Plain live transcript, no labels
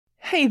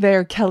Hey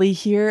there, Kelly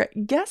here.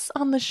 Guests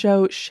on the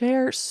show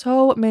share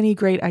so many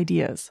great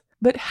ideas,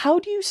 but how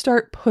do you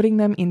start putting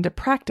them into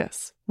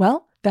practice?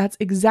 Well, that's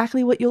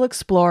exactly what you'll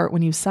explore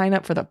when you sign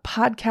up for the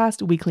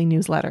podcast weekly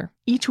newsletter.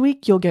 Each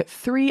week, you'll get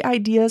 3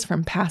 ideas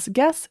from past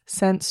guests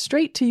sent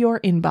straight to your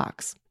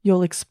inbox.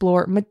 You'll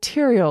explore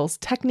materials,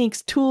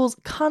 techniques, tools,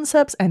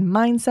 concepts, and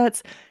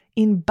mindsets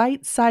in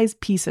bite-sized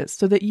pieces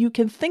so that you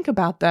can think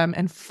about them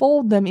and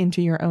fold them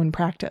into your own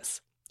practice.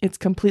 It's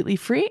completely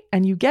free,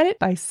 and you get it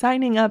by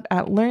signing up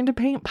at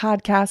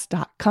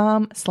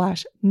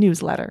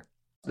learntopaintpodcast.com/newsletter.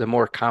 The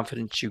more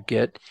confidence you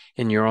get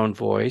in your own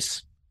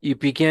voice, you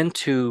begin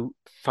to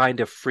find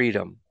a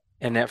freedom.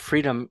 And that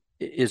freedom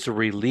is a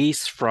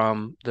release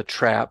from the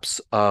traps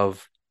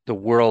of the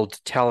world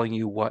telling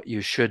you what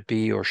you should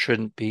be or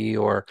shouldn't be,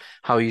 or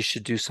how you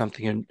should do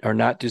something or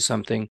not do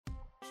something.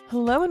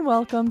 Hello and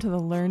welcome to the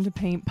Learn to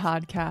Paint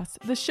podcast,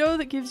 the show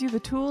that gives you the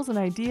tools and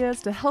ideas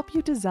to help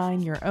you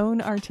design your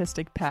own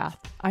artistic path.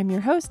 I'm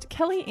your host,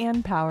 Kelly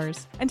Ann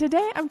Powers, and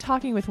today I'm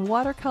talking with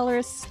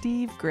watercolorist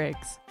Steve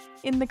Griggs.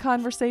 In the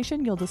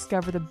conversation, you'll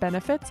discover the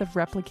benefits of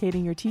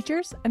replicating your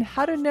teachers and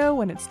how to know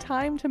when it's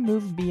time to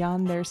move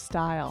beyond their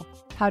style,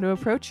 how to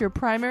approach your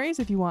primaries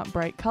if you want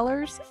bright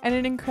colors, and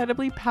an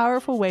incredibly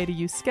powerful way to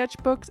use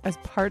sketchbooks as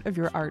part of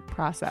your art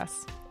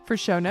process. For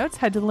show notes,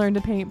 head to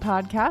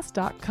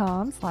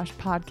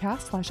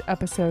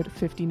learntopaintpodcast.com/podcast/episode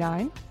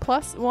 59.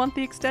 Plus, want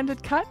the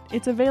extended cut?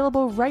 It's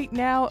available right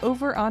now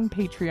over on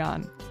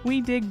Patreon. We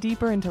dig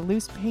deeper into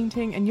loose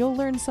painting, and you'll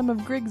learn some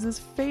of Griggs's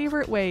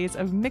favorite ways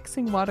of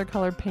mixing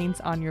watercolor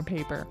paints on your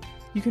paper.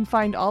 You can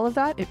find all of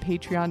that at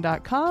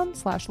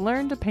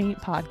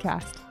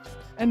patreon.com/learntopaintpodcast.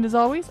 And as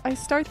always, I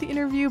start the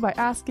interview by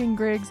asking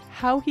Griggs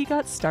how he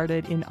got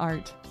started in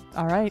art.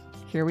 All right,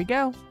 here we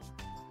go.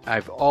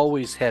 I've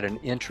always had an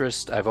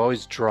interest. I've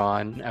always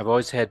drawn. I've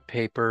always had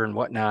paper and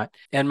whatnot.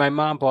 And my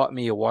mom bought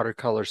me a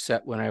watercolor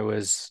set when I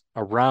was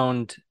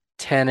around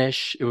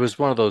 10-ish. It was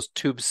one of those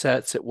tube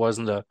sets. It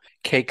wasn't a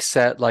cake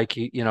set like,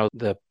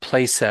 the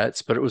play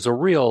sets, but it was a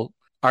real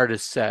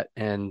artist set.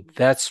 And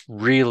that's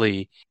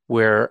really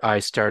where I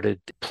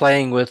started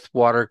playing with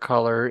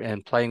watercolor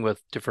and playing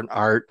with different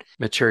art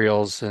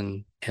materials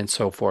and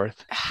so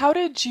forth. How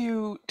did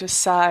you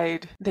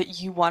decide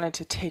that you wanted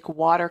to take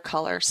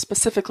watercolor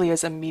specifically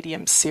as a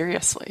medium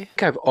seriously?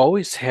 I've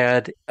always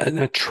had an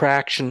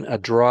attraction, a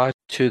draw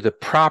to the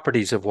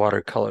properties of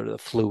watercolor, the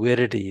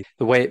fluidity,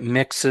 the way it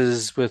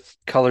mixes with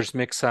colors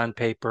mix on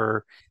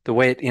paper, the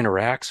way it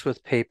interacts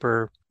with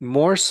paper,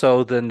 more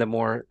so than the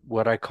more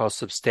what I call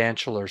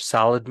substantial or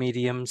solid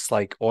mediums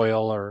like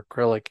oil or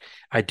acrylic.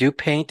 I do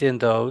paint in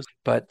those,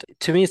 but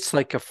to me it's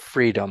like a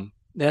freedom.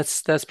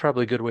 That's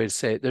probably a good way to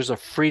say it. There's a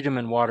freedom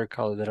in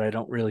watercolor that I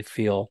don't really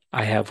feel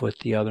I have with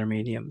the other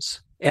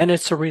mediums. And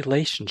it's a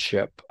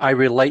relationship. I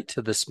relate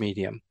to this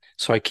medium,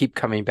 so I keep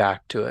coming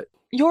back to it.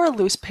 You're a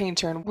loose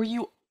painter, and were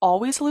you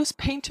always a loose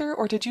painter,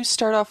 or did you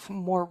start off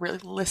more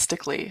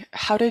realistically?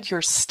 How did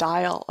your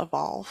style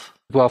evolve?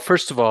 Well,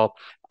 first of all,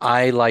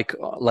 I like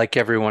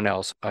everyone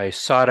else, I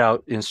sought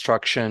out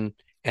instruction.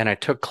 And I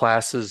took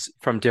classes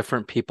from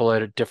different people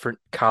at different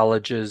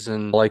colleges.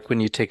 And like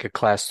when you take a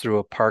class through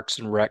a Parks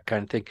and Rec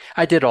kind of thing,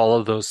 I did all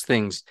of those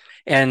things.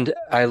 And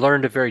I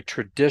learned a very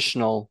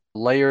traditional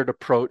layered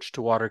approach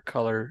to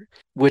watercolor,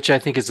 which I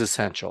think is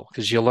essential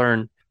because you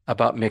learn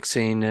about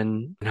mixing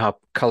and how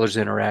colors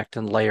interact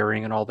and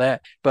layering and all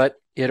that. But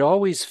it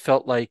always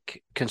felt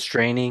like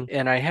constraining.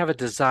 And I have a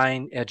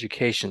design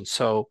education.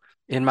 So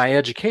in my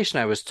education,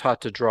 I was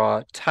taught to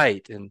draw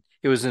tight, and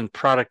it was in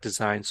product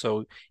design.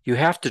 So you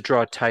have to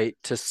draw tight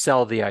to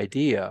sell the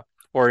idea,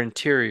 or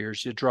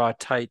interiors, you draw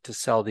tight to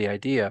sell the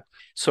idea.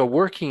 So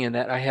working in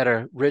that, I had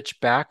a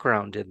rich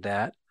background in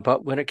that.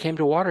 But when it came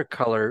to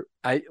watercolor,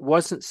 I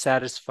wasn't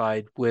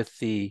satisfied with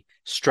the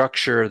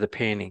structure of the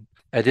painting.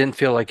 I didn't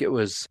feel like it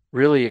was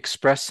really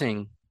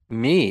expressing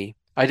me.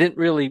 I didn't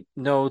really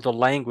know the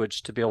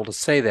language to be able to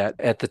say that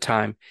at the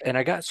time. And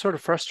I got sort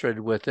of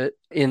frustrated with it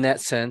in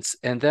that sense.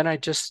 And then I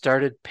just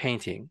started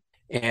painting.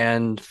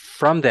 And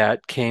from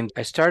that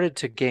I started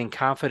to gain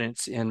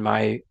confidence in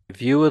my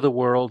view of the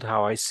world,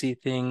 how I see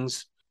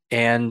things.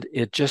 And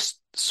it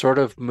just sort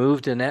of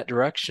moved in that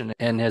direction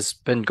and has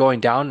been going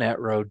down that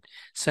road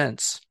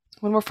since.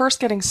 When we're first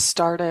getting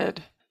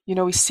started,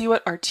 we see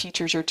what our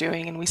teachers are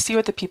doing and we see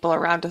what the people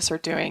around us are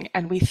doing.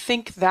 And we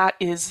think that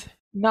is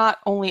not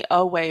only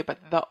a way,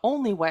 but the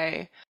only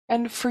way.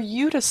 And for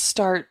you to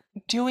start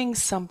doing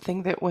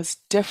something that was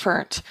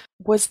different,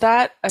 was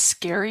that a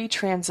scary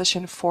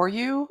transition for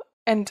you?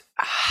 And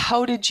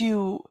how did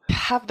you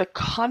have the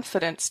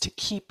confidence to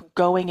keep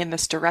going in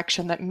this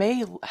direction that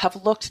may have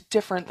looked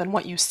different than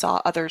what you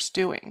saw others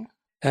doing?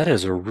 That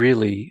is a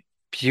really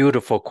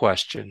beautiful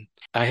question.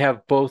 I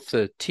have both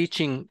the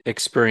teaching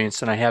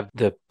experience and I have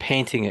the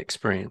painting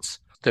experience.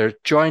 They're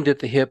joined at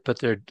the hip, but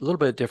they're a little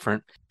bit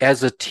different.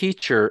 As a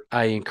teacher,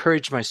 I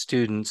encourage my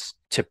students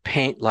to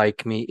paint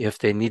like me if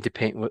they need to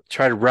paint,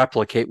 try to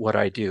replicate what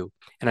I do.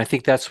 And I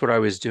think that's what I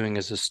was doing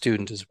as a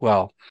student as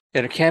well.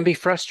 And it can be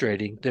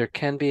frustrating. There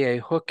can be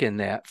a hook in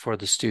that for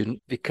the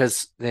student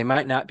because they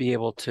might not be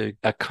able to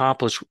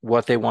accomplish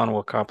what they want to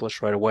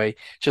accomplish right away,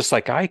 just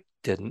like I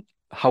didn't.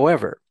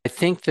 However, I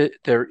think that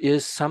there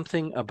is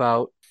something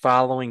about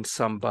following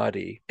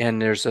somebody,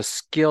 and there's a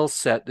skill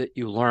set that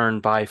you learn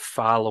by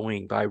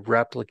following, by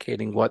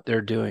replicating what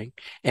they're doing.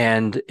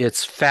 And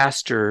it's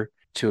faster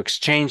to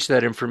exchange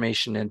that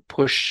information and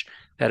push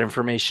that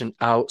information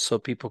out so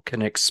people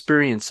can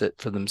experience it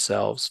for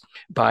themselves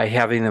by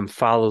having them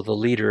follow the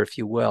leader, if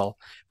you will.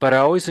 But I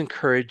always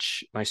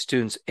encourage my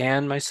students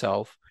and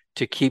myself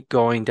to keep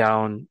going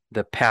down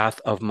the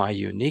path of my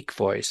unique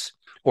voice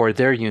or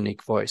their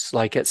unique voice.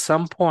 Like at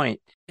some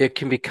point, it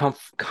can become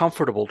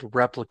comfortable to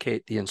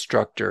replicate the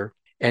instructor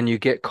and you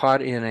get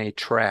caught in a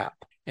trap.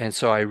 And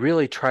so I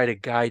really try to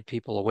guide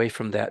people away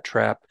from that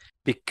trap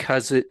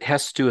because it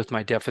has to do with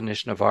my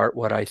definition of art,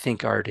 what I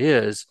think art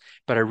is.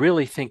 But I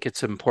really think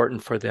it's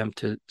important for them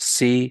to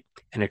see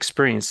and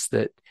experience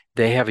that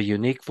they have a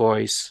unique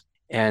voice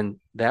and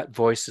that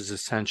voice is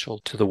essential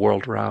to the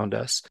world around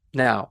us.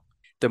 Now,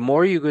 the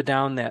more you go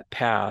down that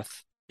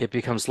path, it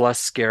becomes less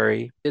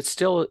scary. It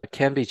still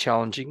can be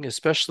challenging,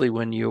 especially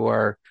when you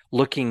are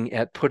looking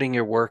at putting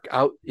your work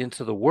out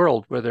into the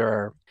world where there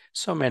are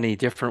so many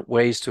different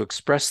ways to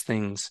express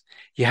things.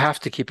 You have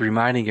to keep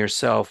reminding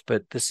yourself,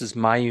 but this is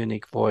my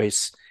unique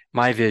voice,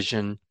 my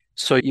vision.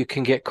 So you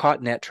can get caught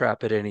in that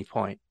trap at any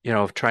point,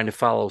 of trying to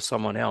follow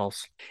someone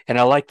else. And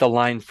I like the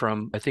line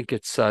from, I think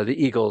it's the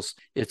Eagles.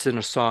 It's in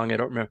a song, I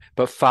don't remember,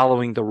 but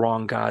following the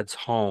wrong God's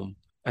home.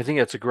 I think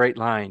that's a great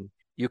line.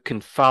 You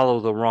can follow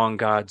the wrong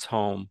God's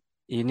home.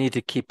 You need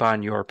to keep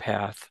on your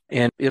path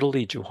and it'll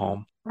lead you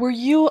home. Were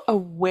you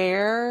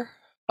aware,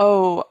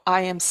 oh,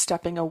 I am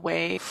stepping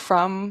away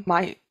from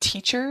my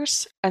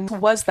teachers? And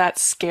was that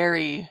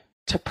scary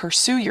to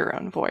pursue your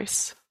own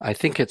voice? I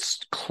think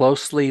it's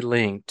closely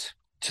linked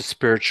to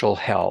spiritual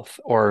health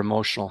or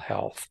emotional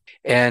health.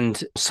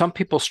 And some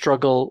people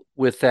struggle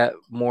with that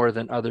more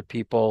than other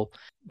people.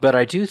 But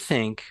I do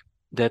think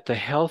that the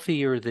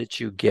healthier that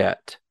you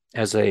get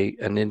as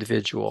an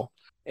individual,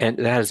 and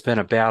that has been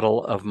a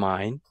battle of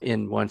mine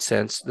in one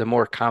sense, the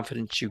more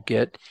confidence you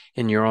get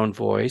in your own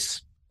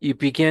voice, you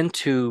begin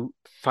to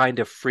find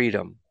a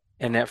freedom.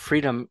 And that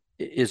freedom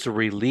is a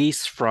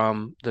release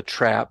from the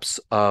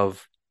traps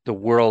of the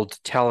world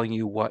telling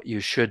you what you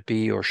should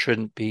be or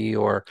shouldn't be,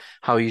 or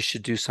how you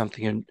should do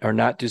something or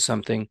not do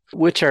something,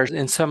 which are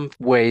in some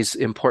ways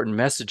important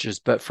messages.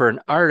 But for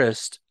an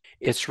artist,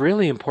 it's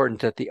really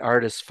important that the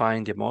artist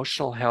find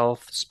emotional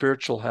health,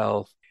 spiritual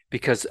health,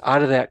 because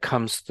out of that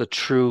comes the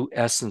true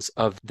essence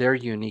of their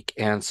unique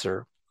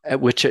answer,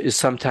 which is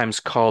sometimes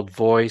called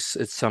voice.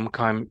 It's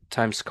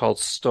sometimes called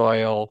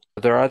style.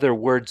 There are other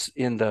words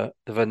in the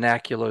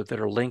vernacular that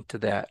are linked to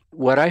that.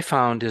 What I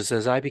found is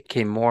as I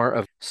became more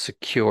of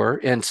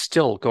secure, and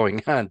still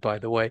going on, by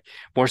the way,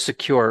 more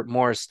secure,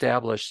 more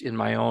established in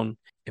my own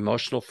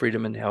emotional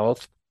freedom and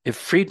health, it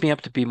freed me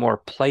up to be more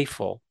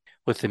playful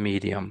with the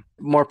medium,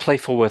 more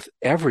playful with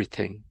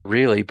everything,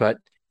 really. But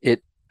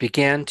it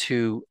began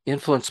to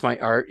influence my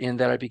art in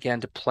that I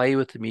began to play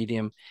with the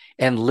medium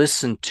and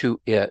listen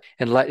to it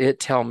and let it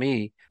tell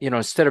me,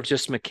 instead of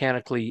just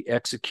mechanically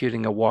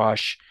executing a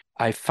wash,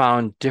 I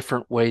found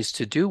different ways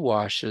to do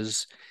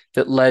washes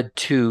that led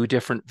to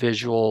different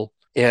visual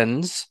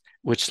ends,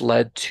 which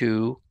led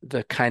to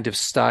the kind of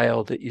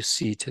style that you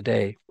see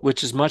today,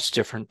 which is much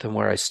different than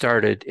where I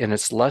started. And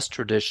it's less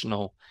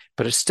traditional,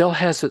 but it still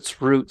has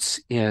its roots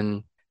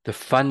in the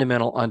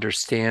fundamental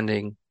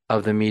understanding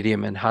of the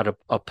medium and how to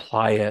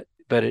apply it.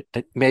 But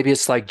maybe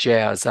it's like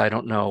jazz, I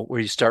don't know, where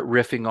you start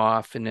riffing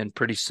off and then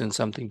pretty soon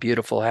something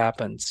beautiful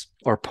happens,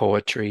 or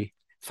poetry,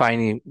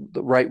 finding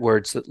the right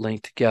words that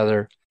link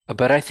together.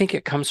 But I think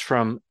it comes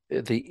from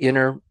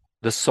the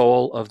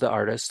soul of the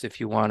artist, if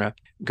you want to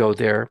go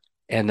there.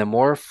 And the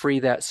more free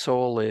that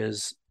soul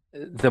is,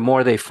 the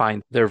more they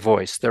find their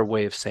voice, their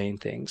way of saying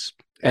things.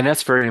 And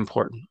that's very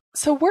important.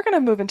 So we're going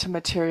to move into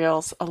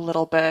materials a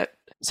little bit.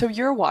 So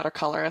you're a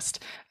watercolorist.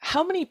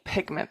 How many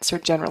pigments are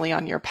generally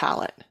on your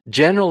palette?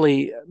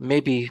 Generally,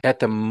 maybe at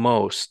the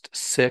most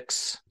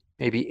 6,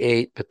 maybe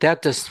 8, but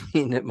that doesn't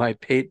mean that my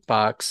paint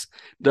box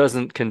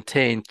doesn't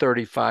contain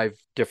 35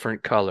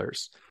 different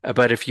colors.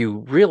 But if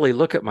you really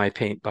look at my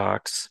paint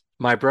box,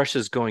 my brush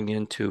is going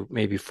into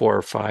maybe 4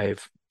 or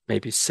 5,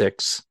 maybe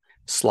 6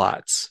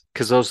 slots,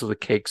 because those are the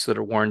cakes that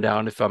are worn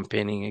down if I'm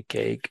painting a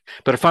cake.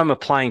 But if I'm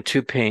applying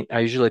to paint, I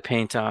usually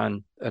paint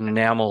on an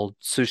enameled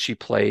sushi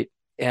plate.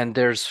 And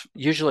there's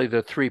usually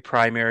the 3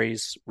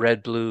 primaries,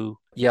 red, blue,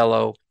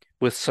 yellow,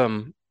 with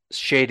some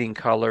shading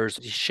colors,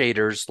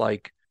 shaders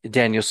like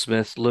Daniel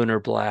Smith, Lunar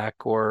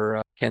Black,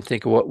 or can't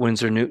think of what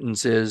Winsor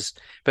Newton's is.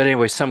 But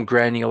anyway, some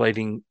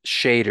granulating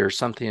shader,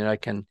 something that I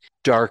can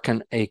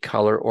darken a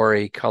color or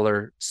a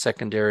color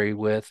secondary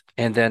with.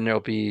 And then there'll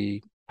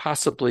be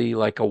possibly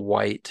like a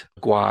white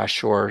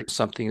gouache or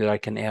something that I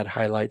can add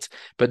highlights,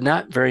 but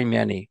not very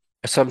many.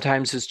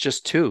 Sometimes it's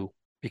just 2.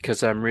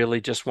 Because I'm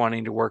really just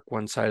wanting to work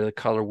one side of the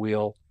color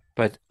wheel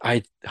but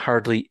I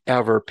hardly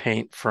ever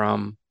paint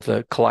from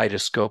the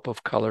kaleidoscope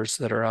of colors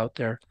that are out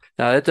there.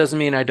 Now, that doesn't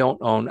mean I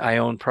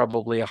own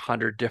probably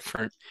 100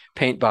 different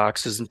paint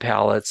boxes and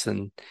palettes,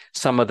 and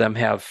some of them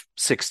have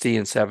 60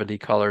 and 70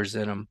 colors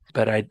in them,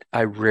 but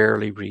I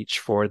rarely reach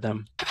for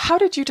them. How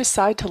did you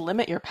decide to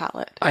limit your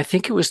palette? I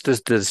think it was the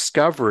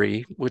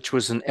discovery, which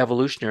was an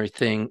evolutionary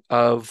thing,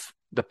 of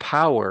the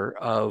power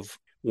of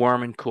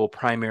warm and cool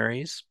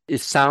primaries. It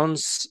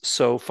sounds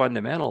so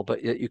fundamental,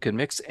 but yet you can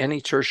mix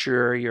any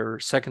tertiary or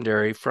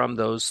secondary from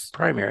those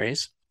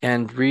primaries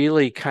and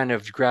really kind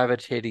of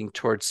gravitating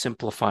towards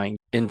simplifying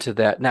into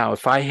that. Now,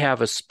 if I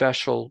have a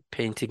special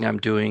painting I'm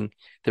doing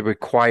that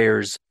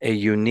requires a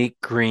unique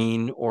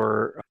green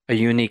or a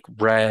unique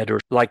red or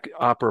like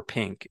opera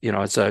pink,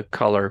 it's a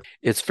color,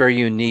 it's very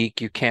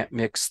unique. You can't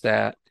mix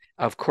that.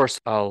 Of course,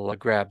 I'll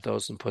grab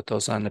those and put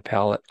those on the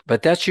palette,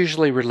 but that's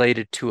usually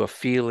related to a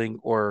feeling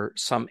or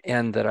some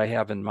end that I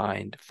have in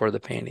mind for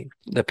the painting.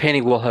 The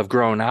painting will have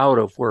grown out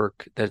of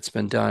work that's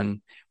been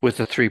done with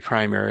the three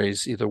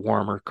primaries, either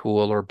warm or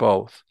cool or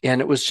both. And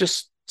it was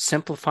just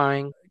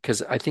simplifying,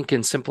 because I think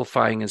in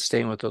simplifying and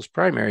staying with those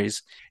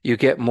primaries, you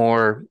get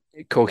more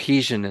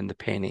cohesion in the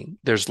painting.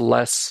 There's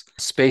less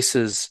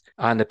spaces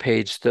on the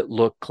page that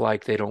look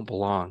like they don't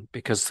belong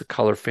because the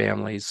color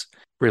families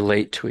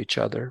relate to each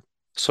other.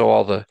 So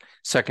all the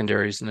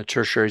secondaries and the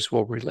tertiaries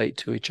will relate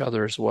to each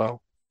other as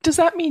well. Does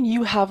that mean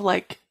you have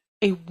like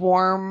a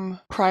warm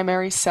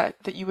primary set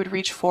that you would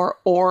reach for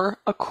or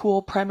a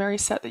cool primary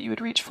set that you would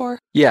reach for?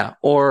 Yeah,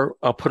 or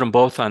I'll put them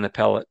both on the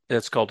palette.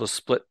 It's called a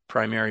split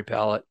primary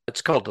palette.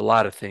 It's called a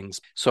lot of things.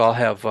 So I'll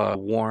have a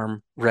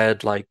warm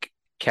red like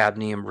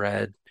cadmium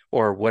red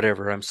or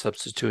whatever I'm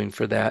substituting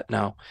for that.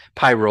 Now,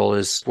 pyrrole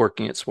is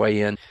working its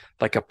way in,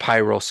 like a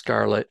pyrrole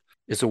scarlet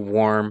is a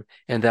warm,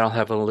 and then I'll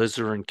have a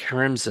alizarin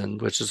crimson,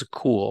 which is a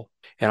cool,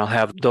 and I'll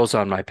have those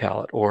on my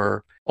palette,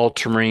 or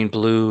ultramarine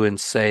blue and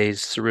say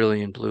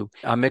cerulean blue.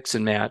 I'll mix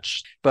and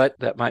match, but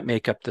that might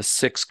make up the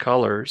 6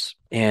 colors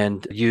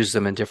and use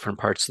them in different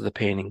parts of the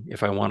painting.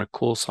 If I want to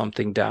cool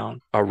something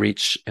down, I'll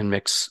reach and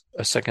mix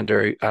a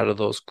secondary out of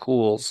those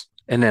cools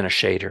and then a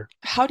shader.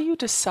 How do you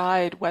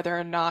decide whether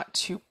or not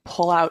to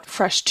pull out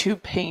fresh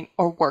tube paint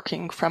or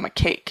working from a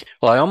cake?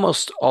 Well, I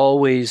almost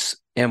always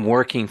am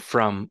working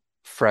from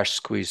fresh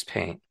squeezed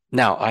paint.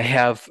 Now, I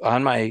have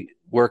on my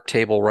work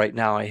table right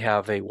now, I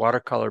have a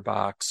watercolor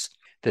box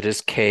that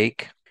is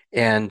cake.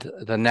 And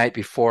the night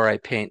before I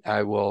paint,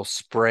 I will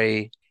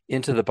spray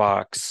into the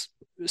box,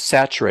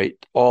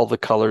 saturate all the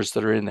colors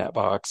that are in that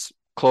box,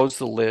 close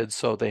the lid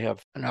so they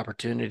have an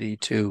opportunity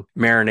to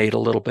marinate a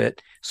little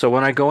bit. So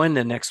when I go in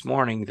the next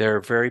morning,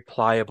 they're very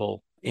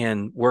pliable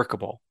and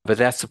workable. But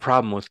that's the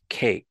problem with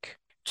cake.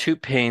 Two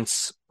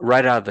paints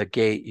right out of the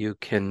gate, you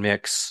can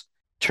mix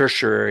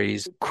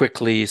tertiaries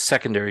quickly,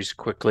 secondaries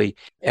quickly.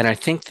 And I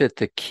think that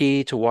the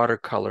key to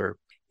watercolor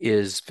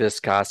is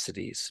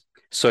viscosities.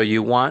 So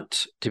you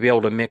want to be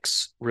able to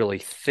mix really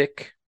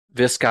thick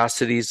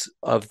viscosities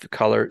of the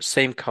color,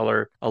 same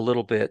color, a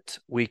little bit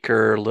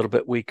weaker, a little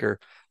bit weaker.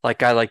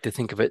 Like I like to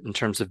think of it in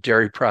terms of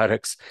dairy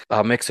products.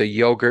 I'll mix a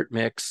yogurt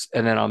mix,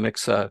 and then I'll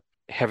mix a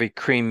heavy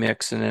cream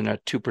mix, and then a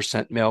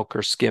 2% milk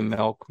or skim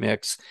milk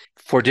mix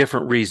for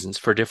different reasons,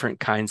 for different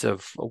kinds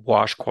of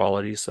wash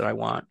qualities that I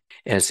want.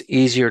 And it's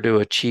easier to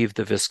achieve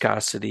the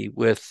viscosity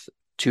with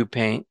tube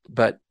paint.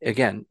 But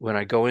again, when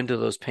I go into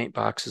those paint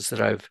boxes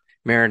that I've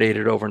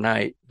marinated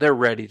overnight, they're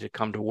ready to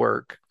come to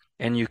work.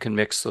 And you can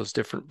mix those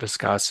different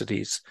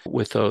viscosities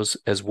with those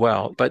as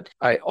well. But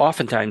I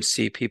oftentimes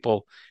see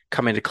people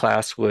coming to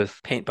class with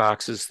paint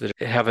boxes that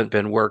haven't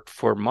been worked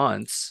for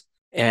months.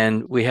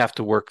 And we have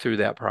to work through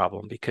that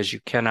problem because you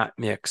cannot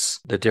mix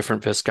the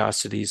different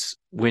viscosities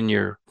when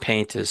your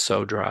paint is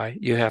so dry.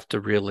 You have to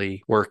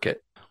really work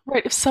it.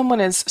 Right. If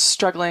someone is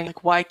struggling,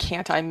 like, why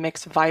can't I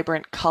mix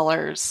vibrant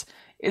colors?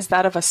 Is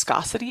that a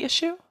viscosity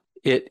issue?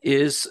 It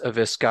is a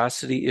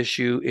viscosity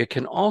issue. It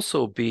can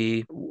also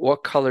be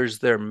what colors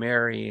they're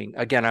marrying.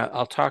 Again,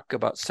 I'll talk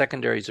about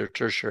secondaries or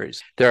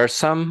tertiaries. There are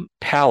some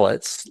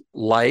palettes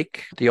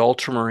like the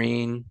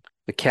ultramarine,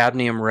 the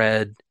cadmium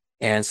red,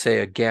 and say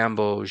a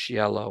gamboge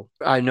yellow.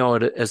 I know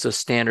it as a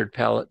standard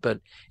palette,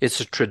 but it's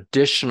a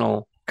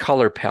traditional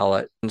color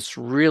palette. It's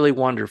really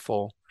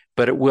wonderful,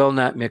 but it will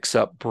not mix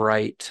up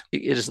bright.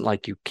 It isn't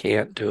like you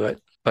can't do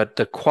it, but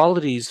the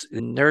qualities,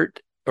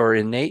 inert or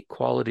innate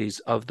qualities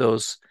of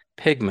those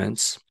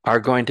pigments are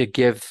going to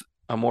give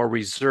a more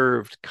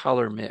reserved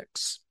color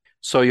mix.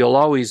 So you'll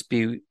always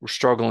be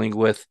struggling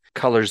with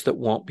colors that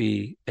won't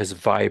be as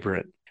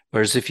vibrant.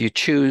 Whereas if you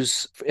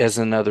choose, as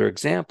another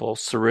example,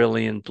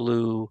 cerulean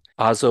blue,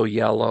 azo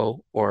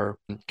yellow, or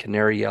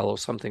canary yellow,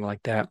 something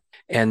like that,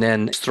 and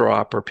then throw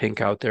opera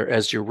pink out there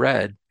as your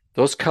red,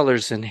 those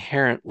colors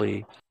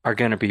inherently are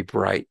going to be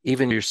bright.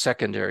 Even your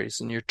secondaries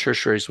and your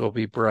tertiaries will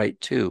be bright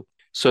too.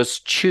 So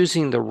it's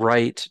choosing the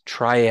right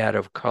triad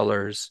of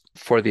colors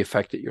for the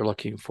effect that you're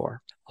looking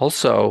for.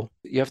 Also,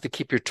 you have to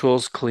keep your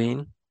tools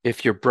clean.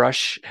 If your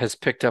brush has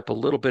picked up a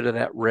little bit of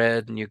that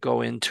red and you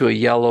go into a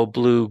yellow,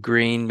 blue,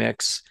 green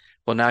mix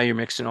Well, now you're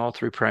mixing all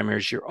three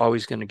primaries. You're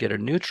always going to get a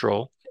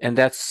neutral. And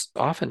that's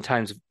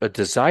oftentimes a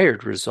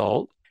desired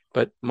result.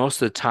 But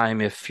most of the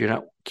time, if you're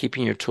not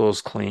keeping your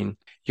tools clean,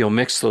 you'll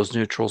mix those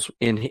neutrals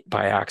in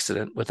by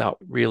accident without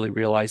really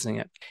realizing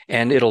it.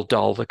 And it'll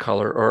dull the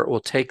color, or it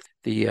will take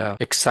the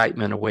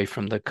excitement away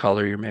from the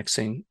color you're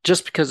mixing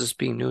just because it's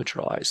being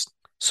neutralized.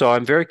 So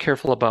I'm very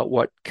careful about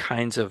what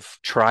kinds of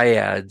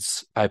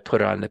triads I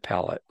put on the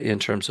palette in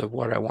terms of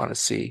what I want to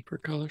see for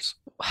colors.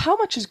 How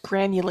much is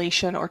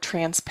granulation or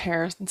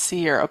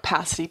transparency or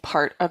opacity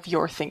part of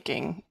your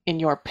thinking in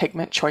your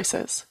pigment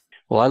choices?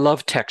 Well, I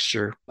love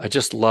texture. I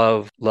just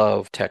love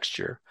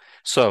texture.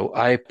 So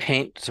I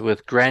paint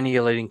with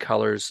granulating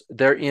colors.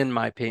 They're in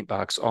my paint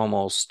box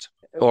almost,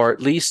 or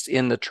at least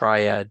in the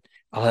triad.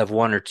 I'll have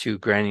one or two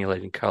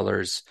granulating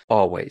colors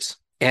always.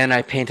 And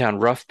I paint on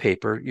rough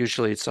paper.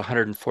 Usually it's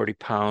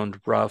 140-pound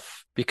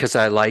rough because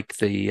I like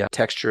the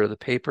texture of the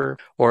paper.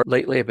 Or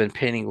lately I've been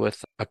painting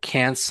with a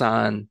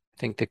Canson, I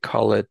think they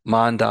call it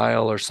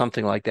Mondial or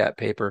something like that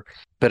paper,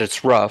 but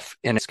it's rough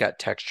and it's got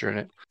texture in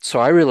it. So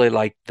I really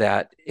like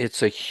that.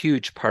 It's a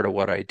huge part of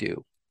what I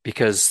do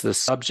because the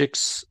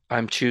subjects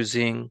I'm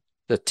choosing,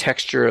 the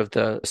texture of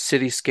the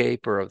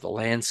cityscape or of the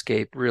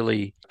landscape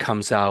really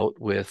comes out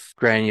with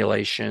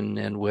granulation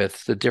and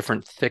with the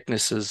different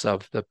thicknesses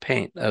of the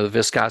paint, the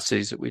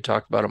viscosities that we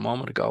talked about a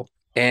moment ago.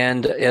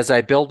 And as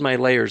I build my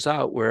layers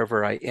out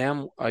wherever I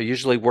am, I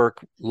usually work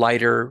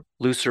lighter,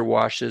 looser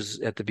washes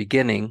at the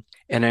beginning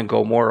and then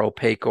go more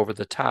opaque over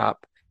the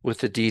top with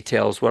the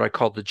details, what I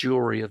call the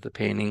jewelry of the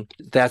painting.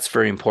 That's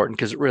very important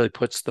because it really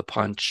puts the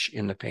punch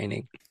in the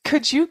painting.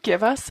 Could you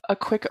give us a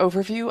quick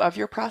overview of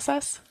your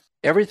process?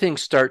 Everything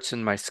starts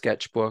in my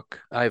sketchbook.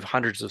 I have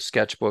hundreds of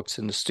sketchbooks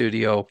in the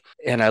studio,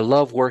 and I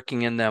love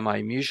working in them.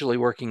 I'm usually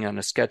working on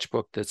a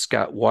sketchbook that's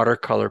got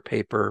watercolor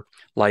paper,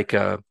 like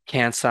a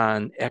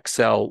Canson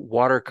XL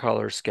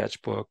watercolor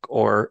sketchbook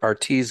or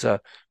Arteza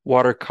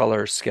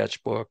watercolor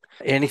sketchbook,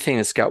 anything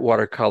that's got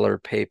watercolor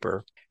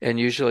paper. And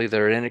usually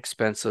they're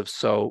inexpensive.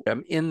 So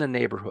I'm in the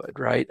neighborhood,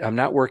 right? I'm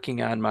not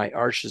working on my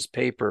Arches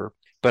paper,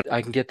 but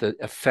I can get the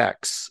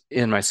effects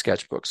in my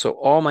sketchbook. So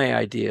all my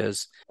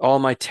ideas, all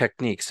my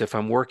techniques, if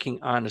I'm working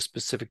on a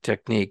specific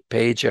technique,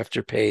 page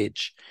after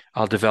page,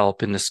 I'll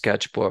develop in the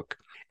sketchbook.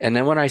 And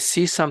then when I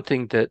see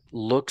something that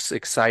looks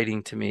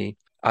exciting to me,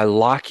 I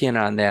lock in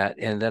on that,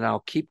 and then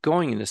I'll keep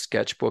going in the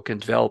sketchbook and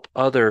develop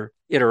other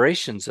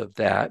iterations of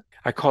that.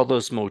 I call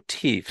those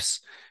motifs.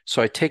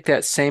 So I take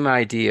that same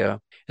idea.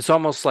 It's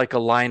almost like a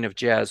line of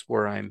jazz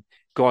where I'm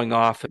going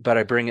off, but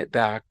I bring it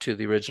back to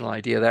the original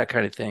idea, that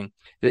kind of thing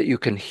that you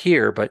can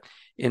hear. But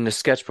in the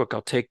sketchbook,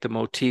 I'll take the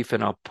motif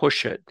and I'll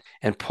push it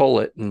and pull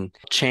it and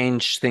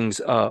change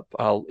things up.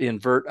 I'll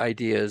invert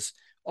ideas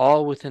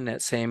all within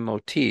that same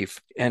motif.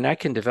 And I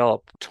can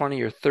develop 20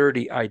 or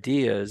 30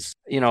 ideas.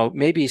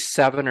 Maybe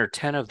 7 or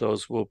 10 of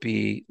those will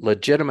be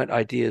legitimate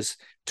ideas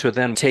to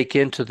then take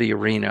into the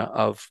arena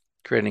of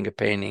creating a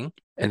painting.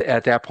 And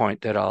at that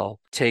point that I'll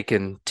take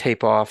and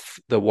tape off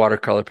the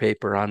watercolor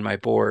paper on my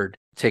board,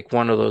 take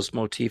one of those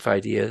motif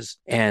ideas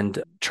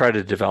and try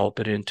to develop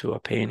it into a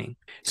painting.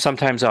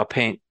 Sometimes I'll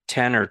paint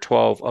 10 or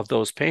 12 of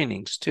those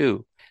paintings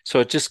too. So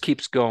it just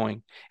keeps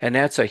going. And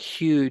that's a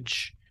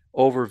huge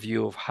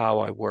overview of how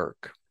I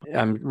work.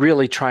 I'm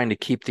really trying to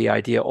keep the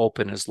idea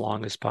open as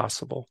long as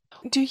possible.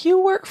 Do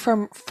you work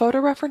from photo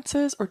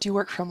references or do you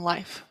work from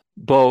life?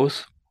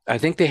 Both. I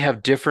think they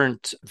have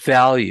different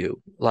value.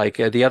 Like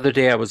the other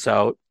day I was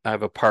out, I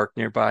have a park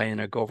nearby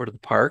and I go over to the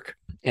park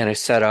and I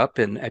set up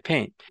and I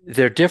paint.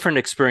 They're different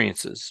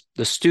experiences.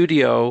 The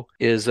studio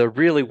is a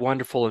really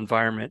wonderful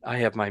environment. I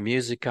have my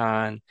music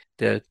on.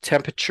 The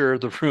temperature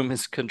of the room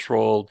is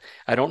controlled.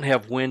 I don't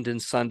have wind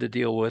and sun to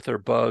deal with or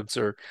bugs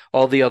or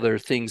all the other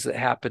things that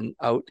happen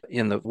out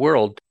in the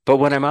world. But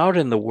when I'm out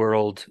in the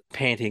world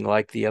painting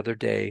like the other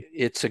day,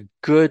 it's a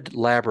good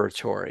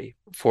laboratory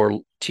for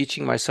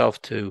teaching myself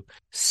to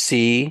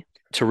see,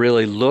 to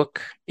really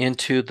look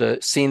into the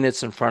scene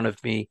that's in front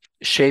of me.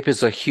 Shape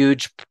is a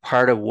huge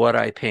part of what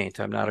I paint.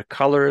 I'm not a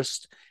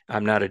colorist.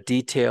 I'm not a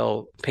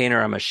detail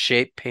painter. I'm a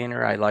shape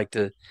painter. I like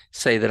to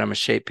say that I'm a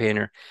shape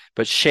painter,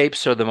 but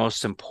shapes are the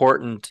most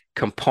important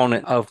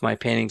component of my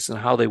paintings and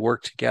how they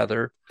work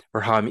together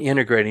or how I'm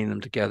integrating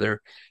them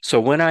together. So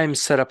when I'm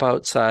set up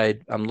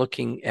outside, I'm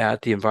looking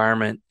at the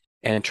environment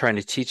and trying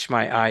to teach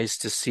my eyes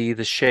to see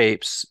the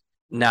shapes,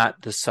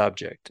 not the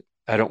subject.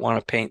 I don't want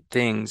to paint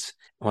things.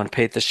 I want to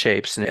paint the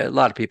shapes. And a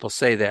lot of people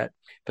say that,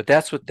 but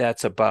that's what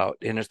that's about.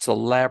 And it's a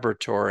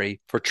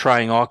laboratory for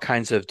trying all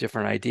kinds of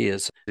different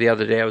ideas. The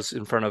other day, I was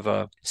in front of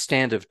a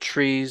stand of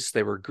trees.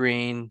 They were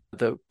green.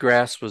 The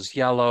grass was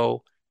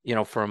yellow,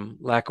 from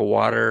lack of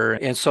water.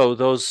 And so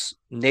those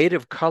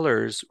native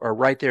colors are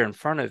right there in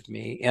front of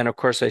me. And of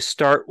course, I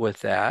start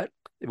with that.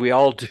 We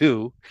all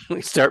do.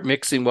 We start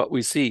mixing what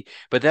we see.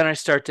 But then I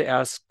start to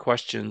ask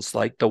questions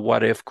like the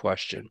what if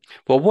question.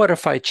 Well, what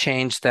if I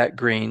change that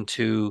green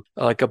to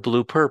like a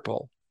blue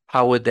purple?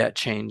 How would that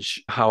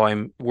change how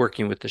I'm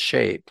working with the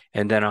shape?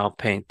 And then I'll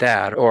paint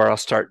that, or I'll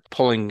start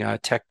pulling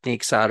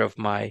techniques out of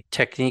my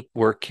technique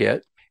work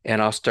kit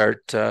and I'll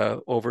start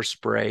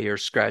overspray or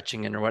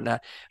scratching it or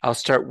whatnot. I'll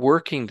start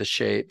working the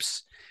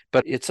shapes,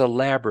 but it's a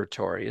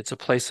laboratory. It's a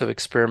place of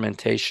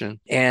experimentation.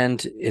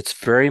 And it's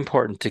very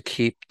important to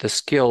keep the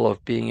skill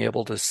of being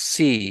able to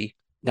see,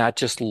 not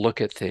just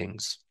look at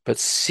things, but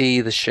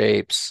see the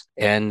shapes.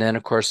 And then,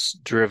 of course,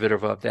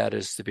 derivative of that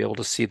is to be able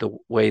to see the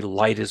way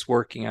light is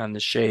working on the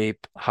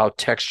shape, how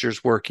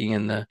texture's working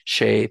in the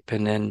shape.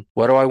 And then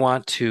what do I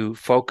want to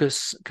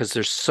focus? Because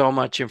there's so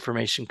much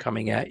information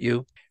coming at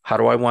you. How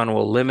do I want to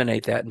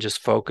eliminate that and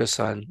just focus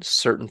on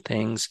certain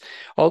things?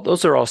 All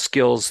those are all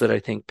skills that I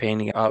think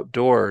painting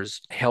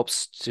outdoors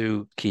helps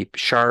to keep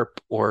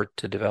sharp or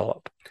to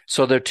develop.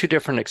 So they're two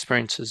different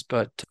experiences,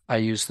 but I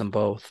use them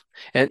both.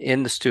 And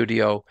in the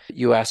studio,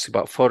 you asked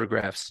about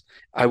photographs.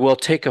 I will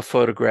take a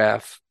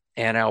photograph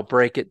and I'll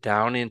break it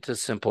down into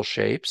simple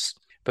shapes.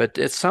 But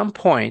at some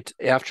point,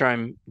 after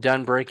I'm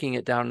done breaking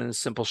it down into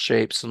simple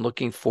shapes and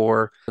looking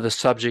for the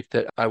subject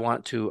that I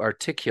want to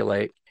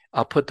articulate,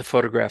 I'll put the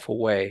photograph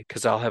away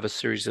because I'll have a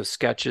series of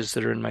sketches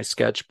that are in my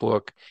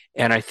sketchbook.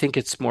 And I think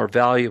it's more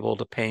valuable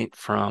to paint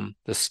from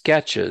the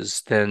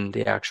sketches than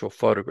the actual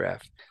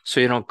photograph. So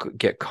you don't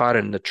get caught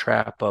in the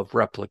trap of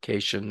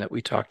replication that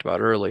we talked about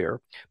earlier,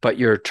 but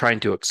you're trying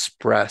to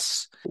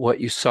express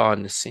what you saw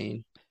in the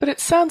scene. But it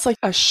sounds like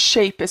a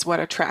shape is what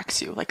attracts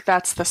you. Like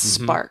that's the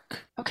Mm-hmm.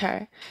 spark.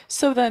 Okay.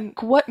 So then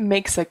what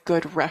makes a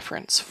good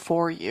reference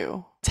for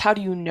you? How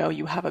do you know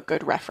you have a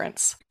good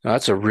reference? Now,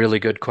 that's a really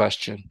good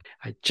question.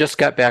 I just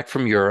got back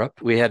from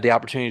Europe. We had the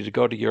opportunity to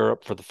go to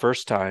Europe for the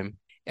first time.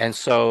 And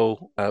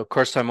so, of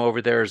course, I'm over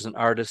there as an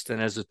artist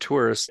and as a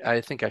tourist.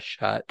 I think I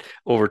shot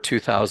over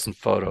 2,000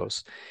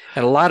 photos.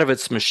 And a lot of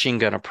it's machine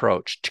gun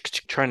approach,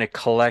 trying to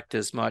collect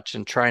as much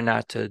and try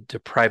not to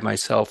deprive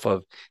myself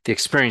of the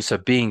experience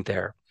of being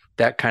there,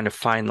 that kind of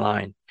fine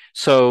line.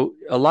 So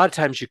a lot of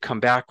times you come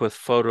back with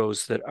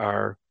photos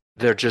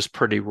they're just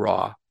pretty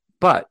raw.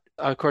 But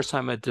of course,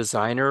 I'm a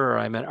designer or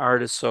I'm an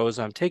artist. So as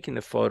I'm taking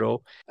the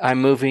photo,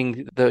 I'm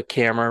moving the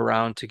camera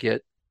around to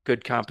get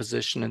good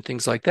composition and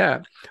things like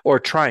that, or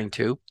trying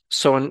to.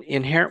 So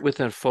inherent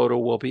within a photo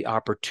will be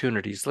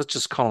opportunities. Let's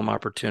just call them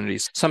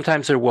opportunities.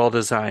 Sometimes they're well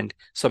designed,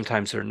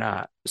 sometimes they're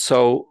not.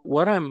 So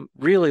what I'm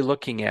really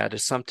looking at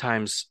is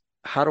sometimes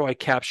how do I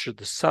capture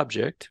the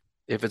subject?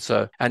 If it's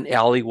an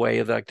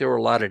alleyway, like there were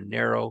a lot of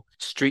narrow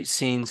street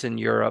scenes in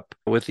Europe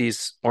with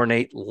these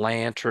ornate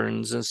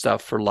lanterns and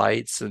stuff for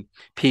lights and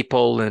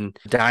people and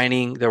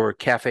dining. There were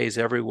cafes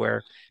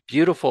everywhere.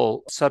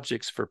 Beautiful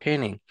subjects for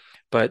painting.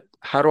 But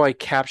how do I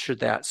capture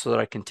that so that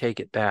I can take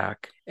it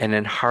back and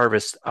then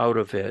harvest out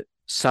of it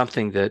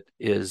something that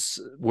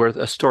is worth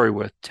a story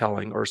worth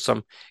telling or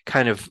some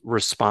kind of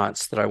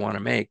response that I want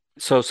to make?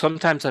 So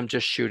sometimes I'm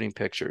just shooting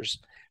pictures.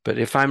 But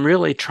if I'm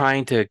really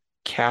trying to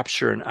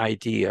capture an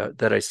idea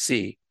that I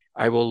see,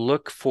 I will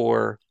look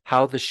for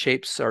how the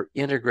shapes are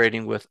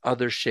integrating with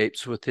other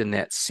shapes within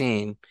that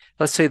scene.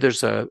 Let's say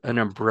there's an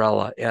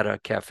umbrella at a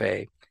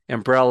cafe,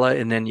 umbrella,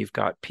 and then you've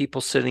got people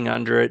sitting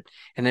under it,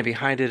 and then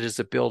behind it is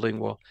a building.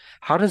 Well,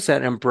 how does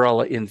that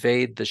umbrella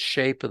invade the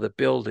shape of the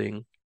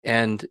building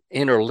and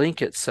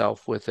interlink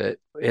itself with it?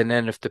 And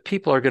then if the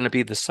people are going to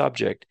be the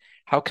subject,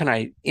 how can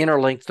I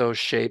interlink those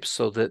shapes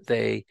so that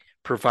they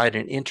provide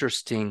an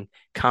interesting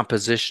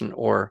composition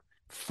or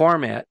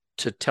format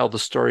to tell the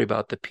story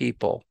about the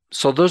people?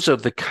 So those are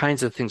the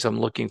kinds of things I'm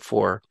looking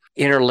for.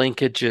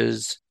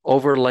 Interlinkages,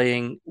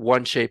 overlaying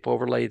one shape,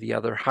 overlay the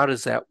other. How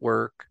does that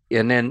work?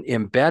 And then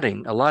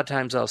embedding. A lot of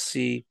times I'll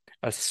see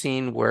a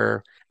scene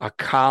where a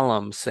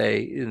column,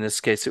 say, in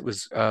this case, it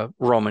was a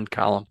Roman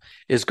column,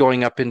 is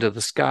going up into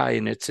the sky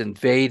and it's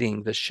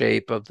invading the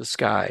shape of the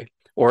sky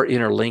or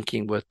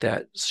interlinking with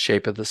that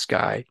shape of the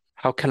sky.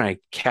 How can I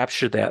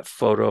capture that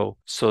photo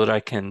so that I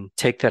can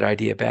take that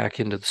idea back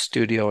into the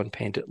studio and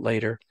paint it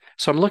later?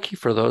 So I'm looking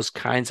for those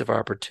kinds of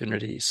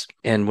opportunities.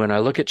 And when I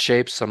look at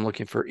shapes, I'm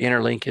looking for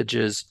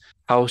interlinkages,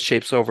 how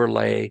shapes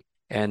overlay,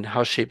 and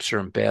how shapes are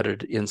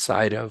embedded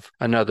inside of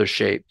another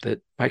shape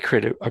that might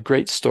create a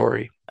great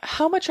story.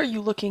 How much are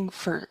you looking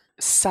for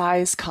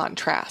size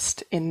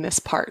contrast in this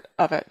part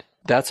of it?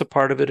 That's a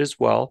part of it as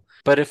well.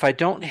 But if I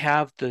don't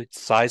have the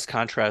size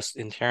contrast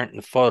inherent in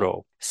the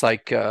photo, it's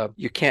like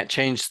you can't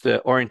change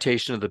the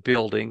orientation of the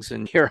buildings,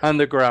 and here on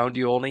the ground,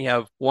 you only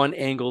have one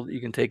angle that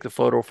you can take the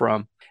photo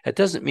from. It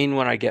doesn't mean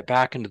when I get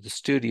back into the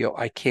studio,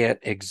 I can't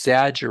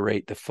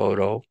exaggerate the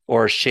photo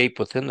or a shape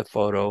within the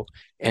photo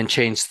and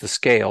change the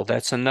scale.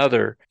 That's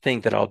another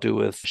thing that I'll do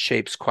with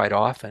shapes quite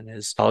often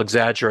is I'll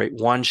exaggerate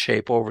one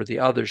shape over the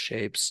other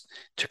shapes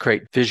to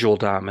create visual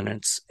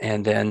dominance.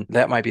 And then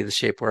that might be the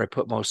shape where I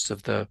put most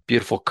of the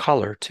beautiful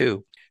color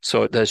too.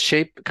 So the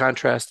shape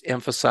contrast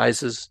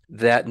emphasizes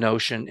that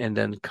notion, and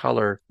then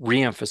color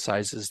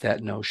reemphasizes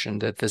that notion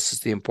that this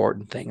is the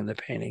important thing in the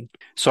painting.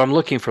 So I'm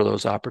looking for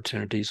those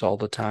opportunities all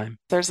the time.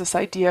 There's this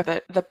idea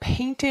that the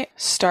painting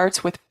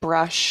starts with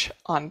brush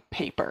on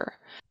paper.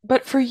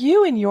 But for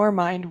you, in your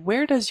mind,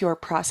 where does your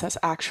process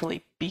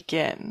actually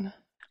begin?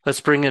 Let's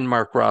bring in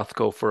Mark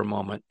Rothko for a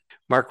moment.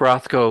 Mark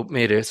Rothko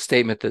made a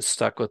statement that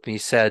stuck with me. He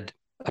said,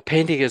 a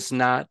painting is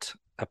not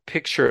a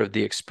picture of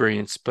the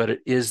experience, but it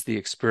is the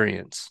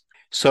experience.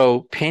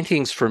 So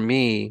paintings for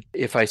me,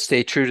 if I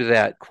stay true to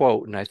that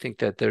quote, and I think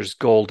that there's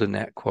gold in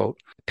that quote,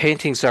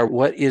 paintings are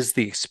what is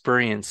the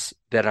experience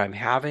that I'm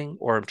having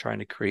or I'm trying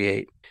to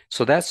create.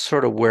 So that's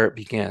sort of where it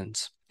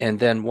begins. And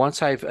then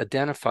once I've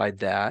identified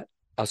that,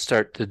 I'll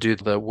start to do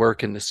the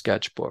work in the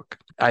sketchbook.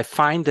 I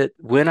find that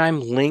when I'm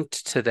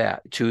linked to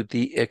that, to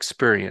the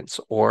experience,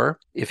 or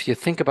if you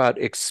think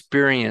about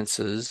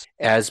experiences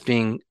as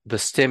being the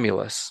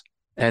stimulus,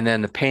 and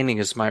then the painting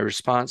is my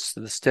response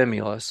to the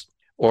stimulus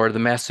or the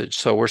message.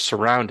 So we're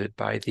surrounded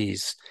by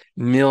these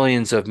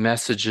millions of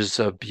messages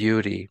of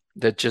beauty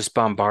that just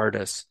bombard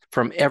us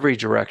from every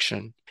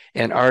direction.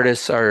 And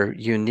artists are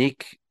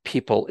unique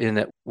people in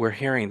that we're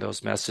hearing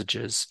those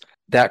messages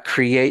that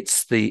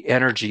creates the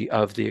energy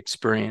of the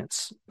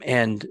experience.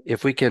 And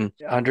if we can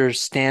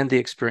understand the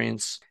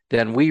experience,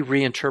 then we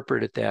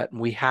reinterpret it that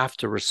and we have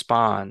to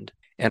respond.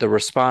 And the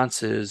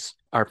response is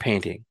our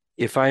painting.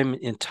 If I'm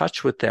in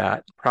touch with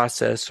that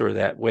process or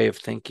that way of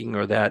thinking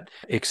or that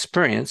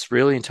experience,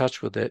 really in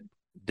touch with it,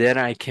 then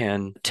I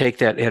can take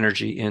that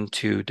energy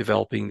into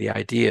developing the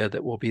idea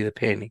that will be the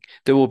painting,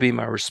 that will be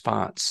my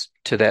response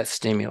to that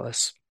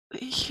stimulus.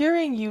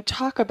 Hearing you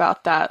talk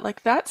about that,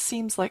 like that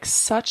seems like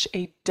such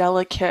a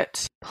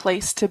delicate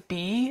place to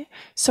be.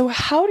 So,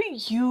 how do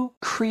you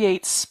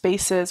create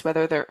spaces,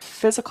 whether they're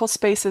physical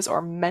spaces or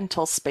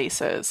mental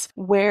spaces,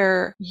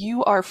 where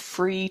you are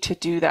free to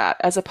do that,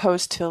 as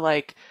opposed to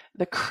like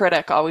the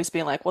critic always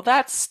being like, well,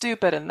 that's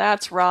stupid and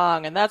that's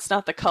wrong and that's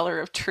not the color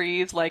of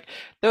trees? Like,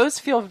 those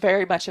feel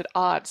very much at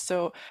odds.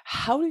 So,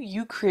 how do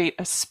you create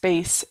a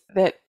space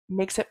that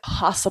makes it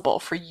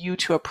possible for you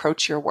to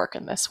approach your work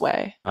in this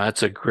way?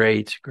 That's a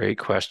great, great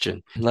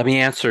question. Let me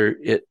answer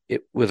it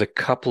with a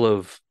couple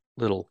of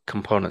little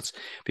components.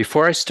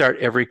 Before I start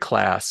every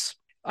class,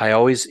 I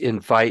always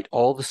invite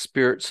all the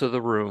spirits of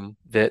the room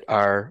that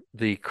are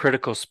the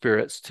critical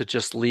spirits to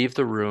just leave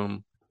the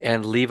room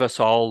and leave us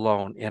all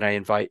alone. And I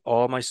invite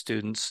all my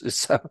students,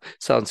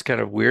 sounds kind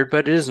of weird,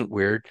 but it isn't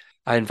weird.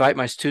 I invite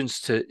my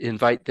students to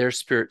invite their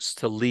spirits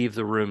to leave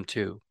the room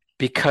too,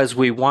 because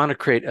we want to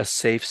create a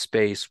safe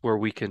space where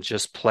we can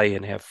just play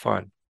and have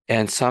fun.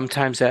 And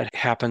sometimes that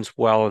happens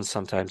well, and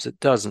sometimes it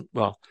doesn't.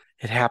 Well,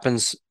 it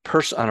happens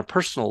on a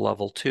personal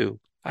level too.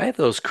 I have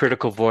those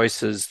critical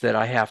voices that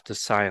I have to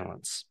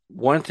silence.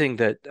 One thing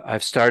that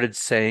I've started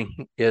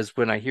saying is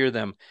when I hear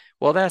them,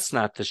 well, that's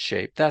not the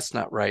shape. That's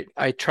not right.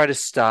 I try to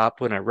stop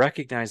when I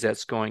recognize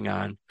that's going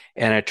on.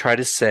 And I try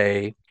to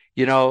say,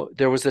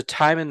 there was a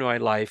time in my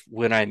life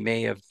when I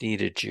may have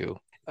needed you.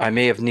 I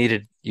may have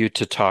needed you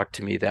to talk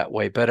to me that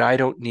way, but I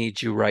don't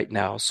need you right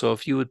now. So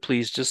if you would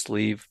please just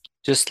leave,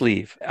 just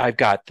leave. I've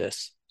got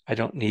this. I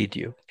don't need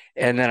you.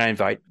 And then I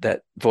invite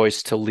that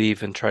voice to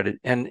leave and try to,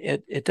 and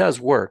it does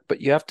work, but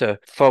you have to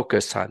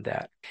focus on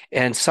that.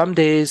 And some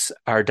days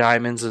are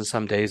diamonds and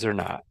some days are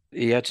not.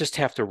 You just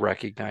have to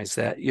recognize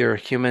that you're a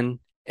human,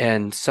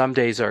 and some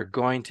days are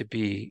going to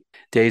be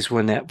days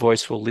when that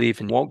voice will leave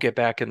and won't get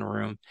back in the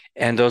room.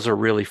 And those are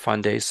really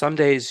fun days. Some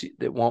days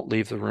it won't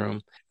leave the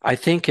room. I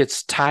think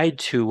it's tied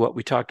to what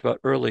we talked about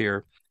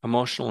earlier,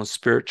 emotional and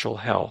spiritual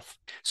health.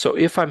 So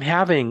if I'm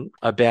having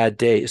a bad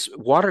day,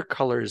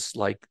 watercolor is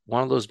like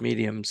one of those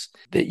mediums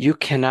that you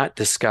cannot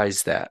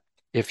disguise that.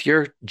 If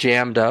you're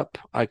jammed up,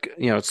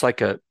 it's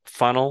like a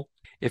funnel.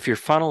 If your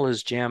funnel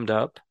is jammed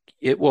up,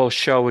 it will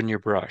show in your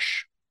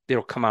brush.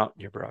 It'll come out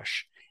in your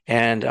brush.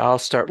 And I'll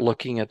start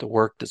looking at the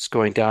work that's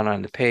going down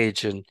on the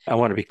page. And I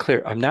want to be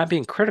clear, I'm not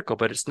being critical,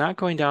 but it's not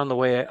going down the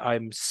way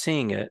I'm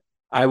seeing it.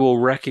 I will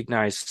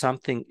recognize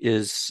something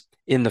is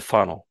in the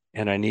funnel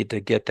and I need to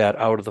get that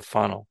out of the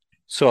funnel.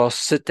 So I'll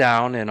sit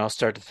down and I'll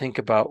start to think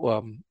about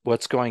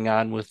what's going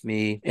on with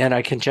me. And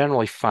I can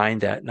generally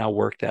find that and I'll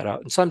work that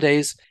out. And some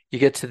days you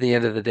get to the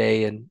end of the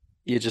day and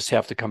you just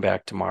have to come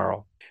back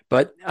tomorrow.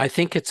 But I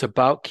think it's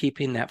about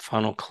keeping that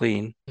funnel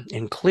clean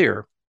and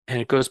clear. And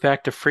it goes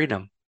back to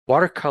freedom.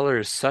 Watercolor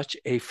is such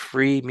a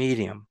free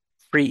medium,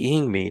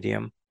 freeing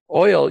medium.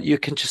 Oil, you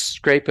can just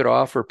scrape it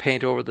off or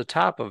paint over the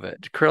top of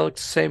it. Acrylic,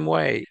 the same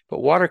way.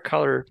 But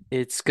watercolor,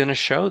 it's going to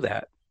show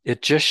that.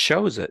 It just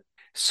shows it.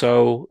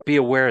 So be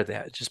aware of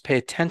that. Just pay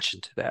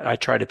attention to that. I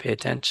try to pay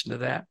attention to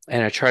that.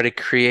 And I try to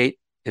create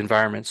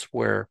environments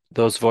where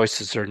those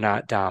voices are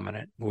not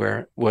dominant,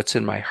 where what's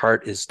in my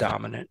heart is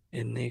dominant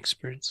in the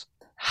experience.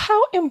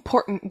 How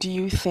important do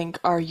you think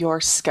are your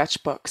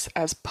sketchbooks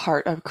as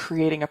part of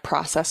creating a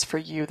process for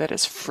you that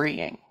is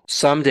freeing?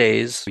 Some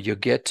days you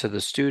get to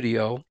the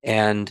studio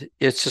and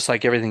it's just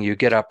like everything. You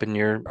get up and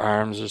your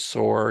arms are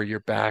sore, your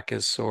back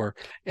is sore,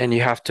 and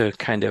you have to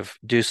kind of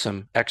do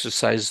some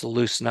exercise to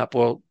loosen up.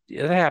 Well,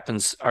 it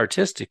happens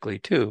artistically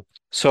too.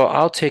 So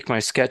I'll take my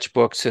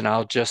sketchbooks and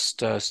I'll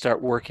just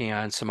start working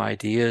on some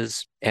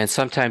ideas. And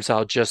sometimes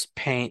I'll just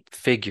paint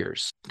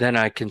figures. Then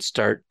I can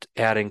start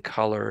adding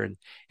color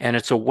and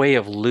it's a way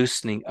of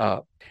loosening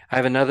up. I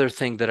have another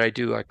thing that I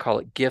do. I call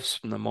it gifts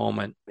from the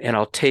moment. And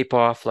I'll tape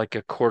off like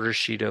a quarter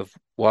sheet of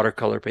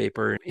watercolor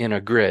paper in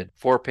a grid,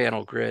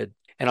 4-panel grid.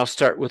 and I'll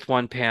start with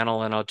one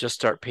panel and I'll just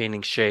start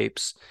painting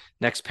shapes.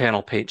 Next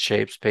panel, paint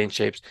shapes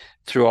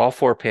through all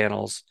four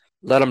panels,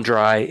 let them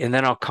dry, and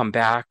then I'll come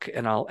back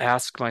and I'll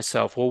ask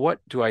myself, well,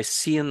 what do I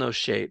see in those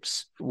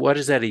shapes? What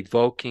is that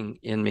evoking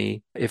in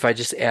me? If I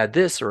just add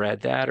this or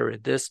add that or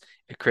add this,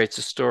 it creates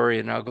a story,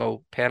 and I'll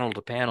go panel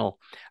to panel.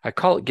 I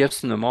call it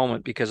gifts in the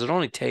moment because it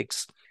only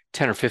takes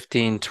 10 or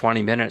 15,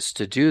 20 minutes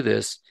to do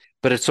this,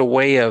 but it's a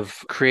way of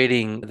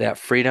creating that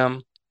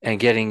freedom and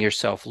getting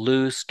yourself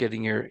loose,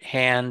 getting your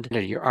hand,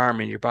 your arm,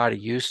 and your body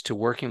used to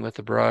working with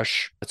the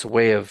brush. It's a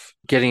way of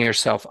getting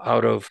yourself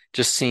out of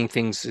just seeing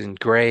things in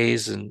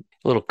grays and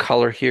a little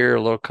color here,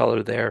 a little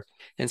color there.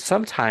 And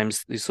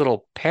sometimes these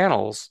little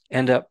panels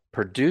end up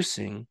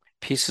producing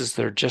pieces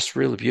that are just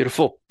really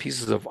beautiful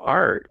pieces of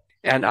art.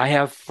 And I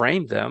have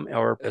framed them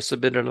or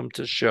submitted them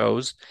to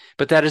shows,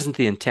 but that isn't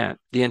the intent.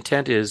 The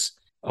intent is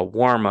a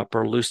warm up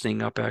or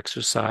loosening up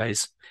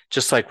exercise,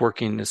 just like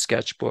working in a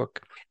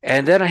sketchbook.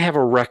 And then I have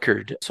a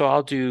record. So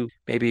I'll do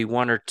maybe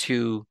one or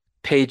two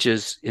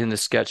pages in the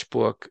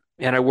sketchbook,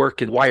 and I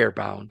work in wire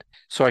bound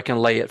so I can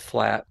lay it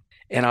flat,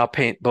 and I'll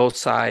paint both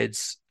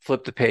sides,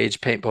 flip the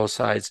page, paint both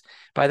sides.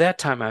 By that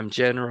time, I'm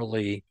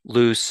generally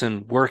loose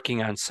and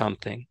working on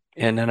something.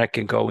 And then I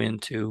can go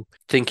into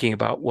thinking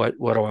about what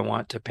do I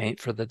want to paint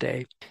for the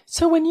day.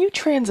 So when you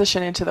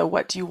transition into the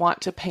what do you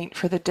want to paint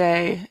for the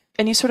day,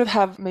 and you sort of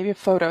have maybe a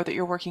photo that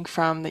you're working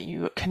from that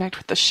you connect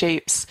with the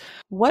shapes,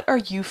 what are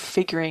you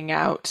figuring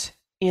out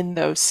in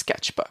those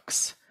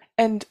sketchbooks?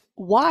 And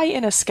why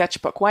in a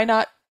sketchbook? Why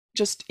not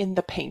just in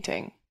the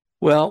painting?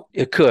 Well,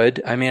 it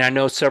could. I mean, I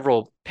know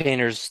several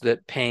painters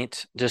that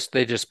paint,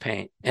 they just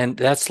paint, and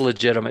that's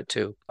legitimate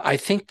too. I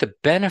think the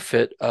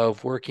benefit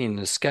of working in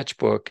the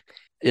sketchbook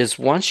is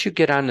once you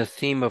get on the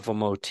theme of a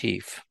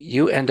motif,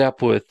 you end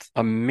up with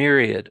a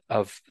myriad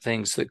of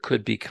things that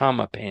could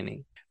become a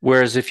painting.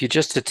 Whereas if you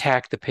just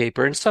attack the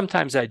paper, and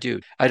sometimes I do,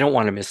 I don't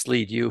want to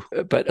mislead you,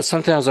 but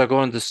sometimes I'll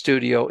go into the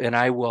studio and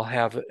I will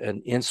have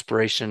an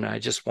inspiration. I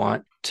just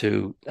want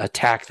to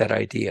attack that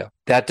idea.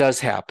 That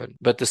does happen.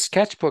 But the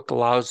sketchbook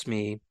allows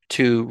me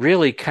to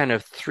really kind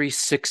of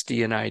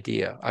 360 an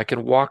idea. I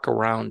can walk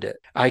around it.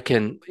 I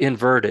can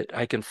invert it.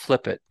 I can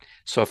flip it.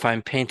 So if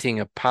I'm painting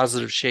a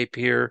positive shape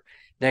here,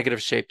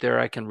 negative shape there,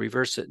 I can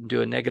reverse it and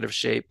do a negative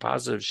shape,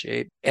 positive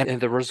shape, and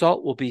the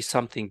result will be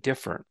something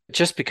different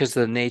just because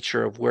of the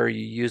nature of where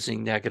you're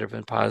using negative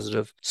and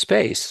positive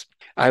space.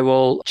 I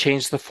will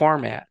change the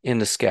format in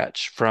the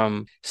sketch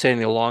from, say, an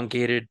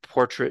elongated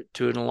portrait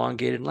to an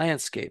elongated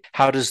landscape.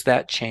 How does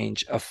that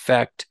change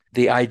affect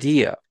the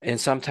idea? And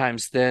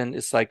sometimes then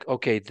it's like,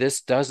 okay, this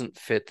doesn't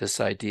fit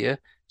this idea,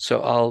 so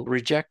I'll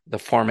reject the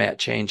format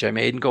change I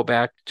made and go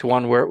back to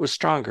one where it was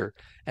stronger.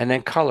 And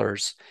then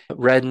colors,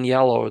 red and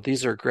yellow,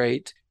 these are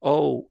great.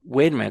 Oh,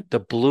 wait a minute,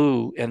 the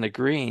blue and the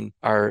green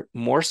are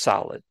more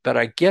solid. But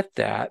I get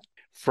that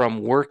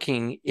from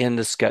working in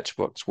the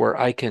sketchbooks where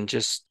I can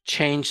just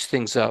change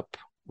things up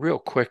real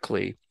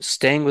quickly,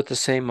 staying with the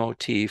same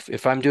motif.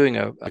 If I'm doing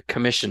a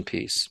commission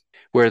piece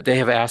where they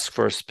have asked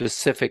for a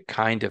specific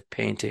kind of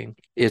painting,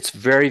 it's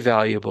very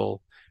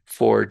valuable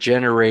for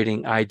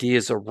generating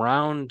ideas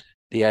around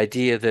the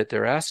idea that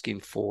they're asking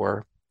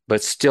for,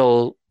 but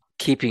still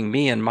keeping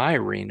me in my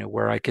arena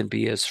where I can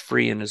be as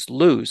free and as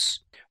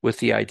loose with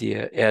the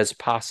idea as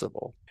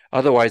possible.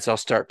 Otherwise, I'll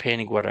start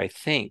painting what I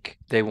think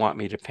they want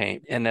me to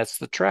paint. And that's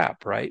the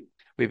trap, right?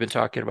 We've been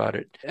talking about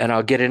it. And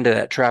I'll get into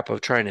that trap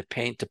of trying to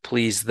paint to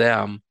please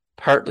them.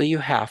 Partly you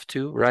have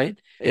to, right?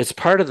 It's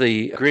part of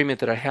the agreement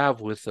that I have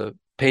with the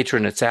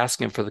patron that's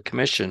asking for the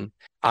commission.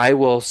 I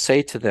will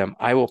say to them,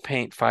 I will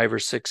paint 5 or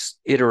 6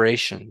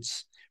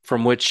 iterations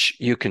from which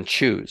you can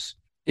choose.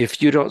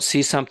 If you don't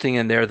see something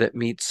in there that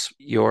meets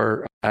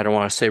your, I don't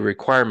want to say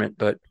requirement,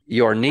 but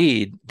your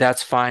need,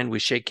 that's fine. We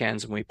shake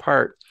hands and we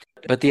part.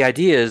 But the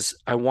idea is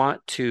I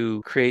want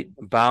to create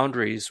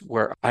boundaries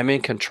where I'm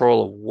in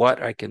control of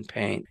what I can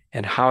paint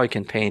and how I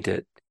can paint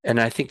it. And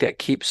I think that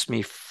keeps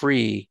me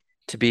free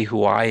to be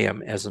who I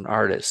am as an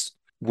artist.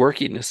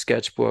 Working in a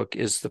sketchbook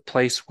is the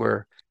place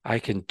where I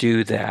can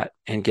do that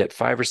and get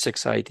 5 or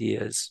 6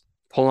 ideas,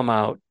 pull them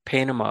out,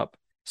 paint them up,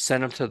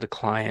 send them to the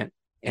client.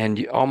 And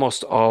you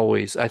almost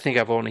always, I think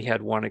I've only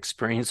had one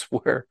experience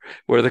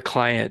where the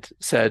client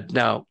said,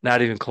 no,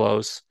 not even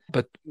close.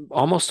 But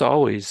almost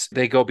always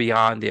they go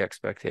beyond the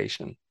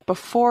expectation.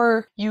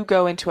 Before you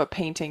go into a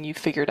painting, you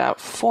figured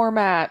out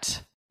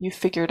format, you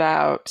figured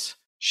out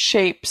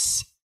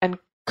shapes and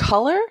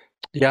color?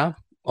 Yeah,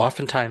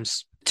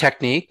 oftentimes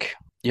technique.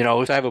 You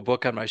know, if I have a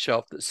book on my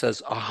shelf that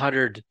says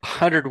 100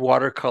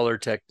 watercolor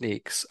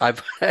techniques,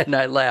 and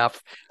I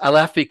laugh. I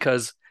laugh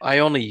because I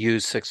only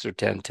use 6 or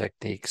 10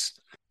 techniques.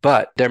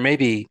 But there may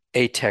be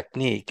a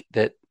technique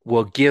that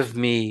will give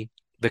me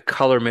the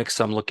color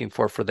mix I'm looking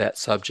for that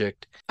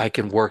subject. I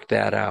can work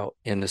that out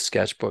in the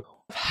sketchbook.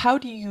 How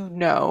do you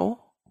know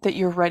that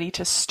you're ready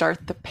to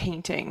start the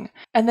painting?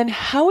 And then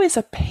how is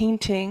a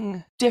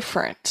painting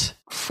different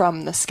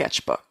from the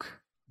sketchbook?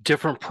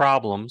 Different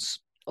problems.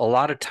 A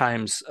lot of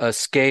times a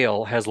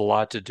scale has a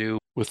lot to do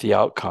with the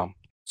outcome.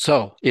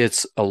 So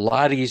it's a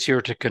lot easier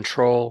to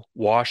control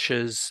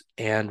washes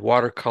and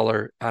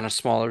watercolor on a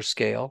smaller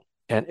scale.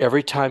 And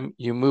every time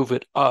you move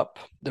it up,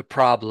 the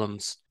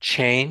problems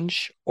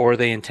change or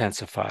they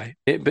intensify.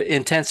 But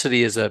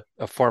intensity is a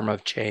form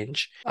of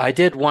change. I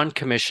did one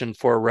commission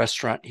for a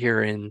restaurant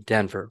here in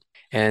Denver,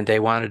 and they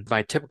wanted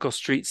my typical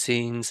street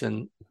scenes,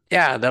 and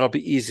yeah, that'll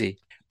be easy.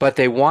 But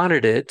they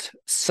wanted it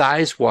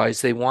size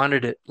wise, they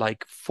wanted it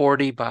like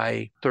 40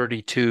 by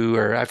 32,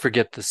 or I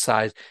forget the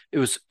size. It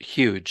was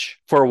huge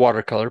for a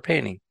watercolor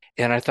painting.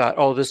 And I thought,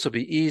 oh, this will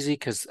be easy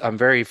because I'm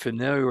very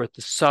familiar with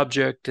the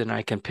subject and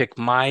I can pick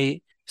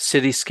my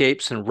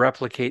cityscapes and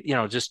replicate,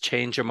 just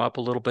change them up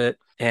a little bit.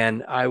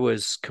 And I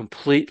was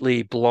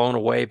completely blown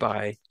away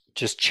by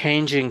just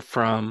changing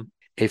from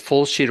a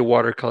full sheet of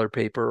watercolor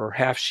paper or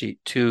half sheet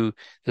to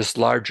this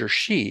larger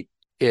sheet.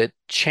 It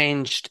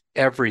changed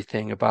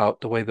everything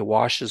about the way the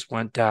washes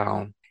went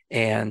down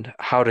and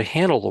how to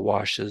handle the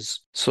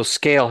washes. So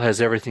scale has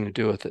everything to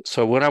do with it.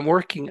 So when I'm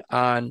working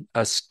on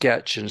a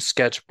sketch in a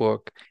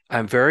sketchbook,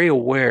 I'm very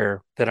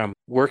aware that I'm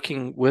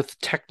working with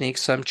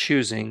techniques I'm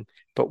choosing,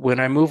 but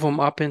when I move them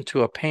up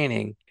into a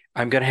painting,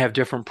 I'm going to have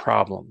different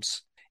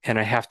problems. And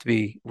I have to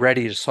be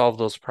ready to solve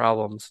those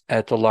problems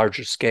at the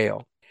larger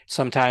scale.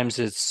 Sometimes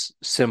it's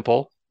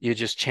simple. You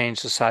just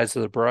change the size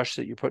of the brush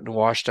that you're putting to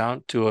wash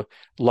down to a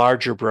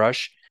larger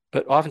brush.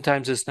 But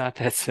oftentimes it's not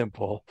that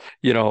simple.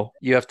 You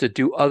have to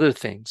do other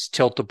things,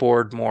 tilt the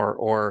board more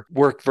or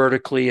work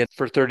vertically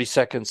for 30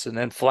 seconds and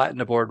then flatten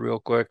the board real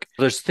quick.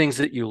 There's things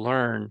that you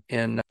learn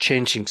in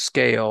changing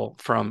scale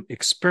from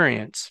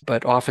experience,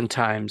 but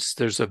oftentimes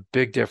there's a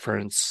big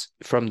difference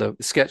from the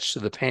sketch to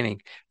the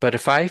painting. But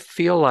if I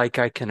feel like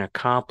I can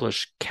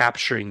accomplish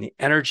capturing the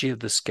energy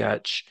of the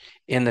sketch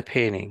in the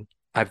painting,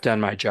 I've done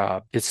my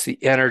job. It's the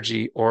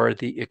energy or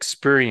the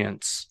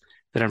experience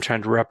that I'm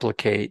trying to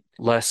replicate,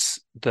 less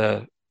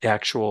the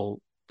actual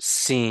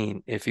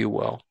scene, if you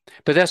will.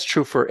 But that's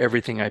true for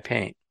everything I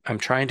paint. I'm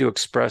trying to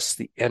express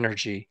the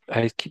energy.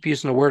 I keep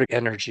using the word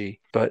energy,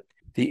 but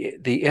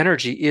the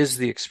energy is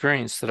the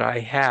experience that I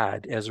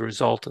had as a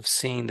result of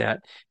seeing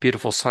that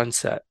beautiful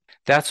sunset.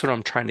 That's what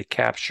I'm trying to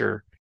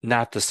capture,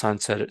 not the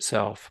sunset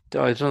itself.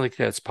 I don't think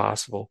that's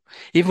possible.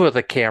 Even with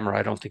a camera,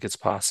 I don't think it's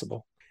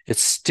possible.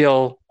 It's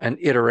still an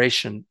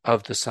iteration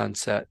of the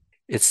sunset.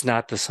 It's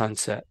not the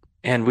sunset.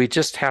 And we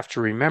just have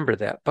to remember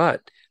that.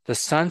 But the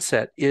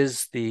sunset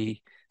is the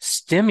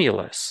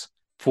stimulus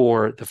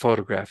for the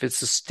photograph. It's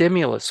the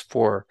stimulus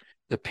for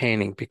the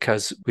painting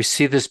because we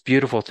see this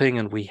beautiful thing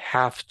and we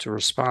have to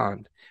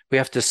respond. We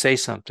have to say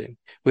something.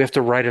 We have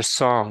to write a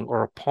song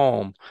or a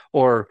poem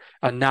or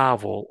a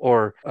novel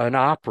or an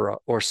opera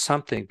or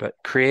something. But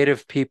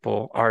creative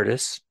people,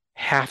 artists,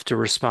 have to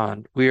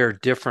respond. We are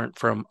different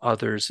from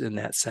others in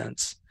that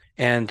sense.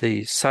 And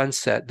the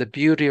sunset, the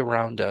beauty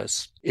around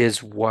us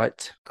is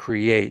what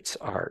creates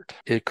art.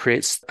 It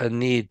creates a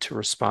need to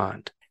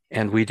respond,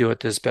 and we do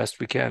it as best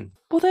we can.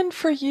 Well, then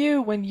for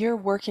you, when you're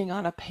working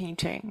on a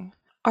painting,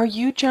 are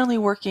you generally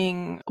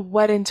working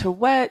wet into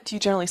wet? Do you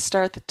generally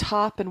start at the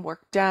top and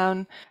work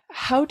down?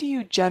 How do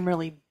you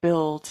generally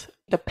build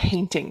the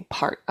painting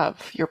part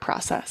of your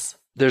process?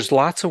 There's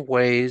lots of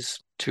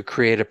ways to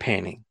create a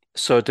painting.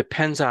 So it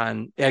depends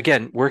on,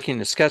 again, working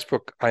in a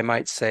sketchbook, I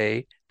might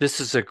say this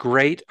is a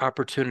great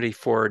opportunity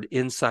for an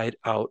inside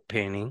out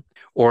painting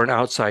or an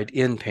outside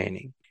in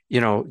painting.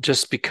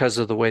 Just because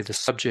of the way the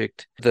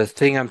subject, the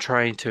thing I'm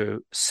trying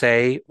to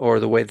say, or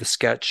the way the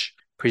sketch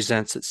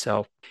presents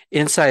itself.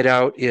 Inside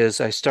out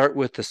is I start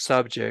with the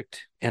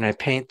subject and I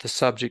paint the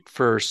subject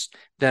first,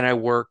 then I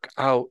work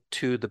out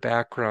to the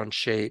background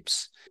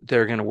shapes that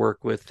are going to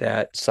work with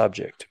that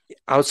subject.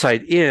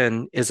 Outside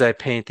in is I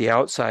paint the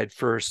outside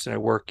first and I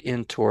work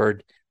in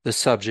toward the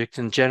subject.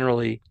 And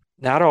generally,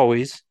 not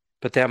always,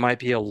 but that might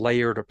be a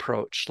layered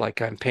approach.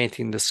 Like I'm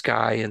painting the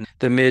sky and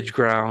the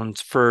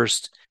midground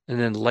first, and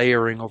then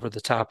layering over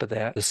the top of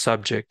that the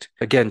subject.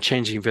 Again,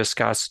 changing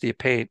viscosity of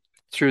paint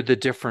through the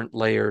different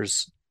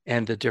layers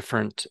and the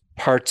different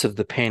parts of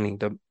the painting,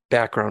 the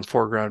background,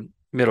 foreground,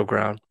 middle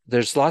ground.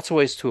 There's lots of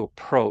ways to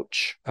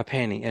approach a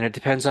painting, and it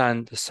depends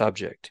on the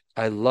subject.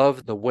 I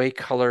love the way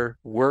color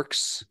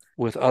works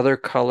with other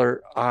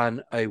color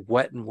on a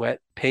wet and wet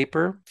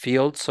paper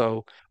field.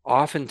 So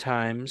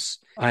oftentimes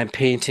I'm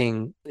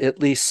painting at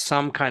least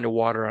some kind of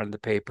water on the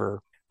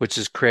paper, which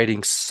is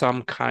creating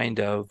some kind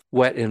of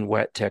wet and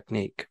wet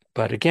technique.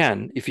 But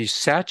again, if you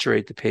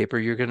saturate the paper,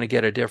 you're going to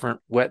get a different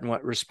wet and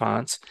wet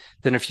response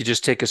than if you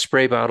just take a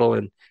spray bottle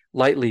and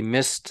lightly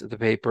mist the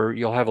paper.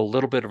 You'll have a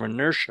little bit of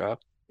inertia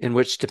in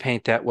which to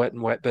paint that wet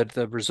and wet, but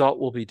the result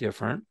will be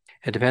different.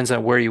 It depends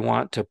on where you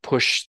want to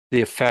push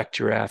the effect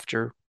you're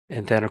after.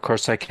 And then, of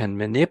course, I can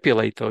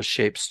manipulate those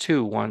shapes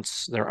too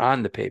once they're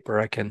on the paper.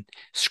 I can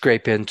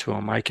scrape into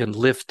them. I can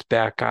lift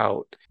back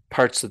out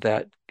parts of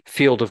that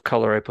field of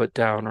color I put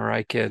down, or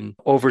I can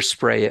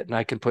overspray it and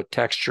I can put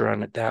texture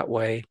on it that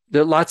way.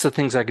 There are lots of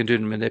things I can do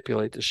to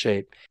manipulate the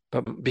shape.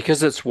 But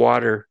because it's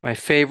water, my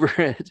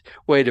favorite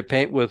way to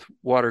paint with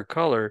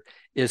watercolor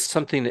is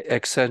something that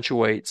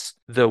accentuates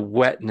the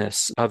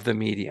wetness of the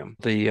medium,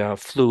 the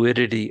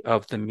fluidity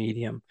of the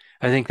medium.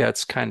 I think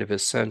that's kind of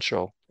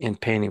essential in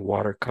painting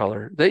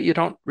watercolor that you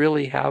don't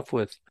really have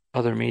with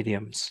other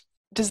mediums.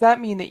 Does that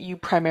mean that you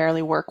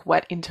primarily work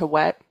wet into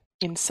wet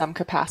in some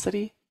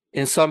capacity?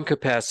 In some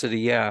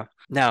capacity, yeah.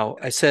 Now,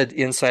 I said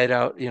inside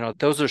out,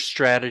 those are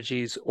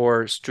strategies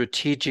or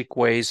strategic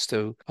ways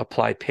to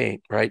apply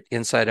paint, right?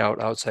 Inside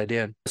out, outside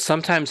in.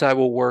 Sometimes I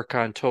will work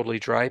on totally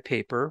dry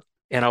paper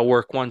and I'll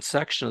work one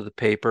section of the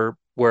paper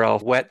where I'll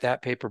wet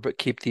that paper but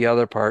keep the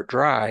other part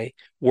dry,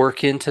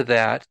 work into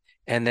that,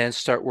 and then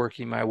start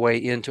working my way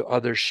into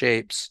other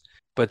shapes.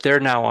 But they're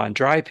now on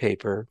dry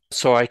paper,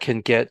 so I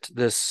can get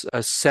this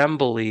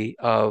assembly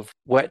of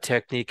wet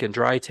technique and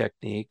dry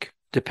technique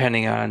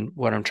depending on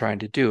what I'm trying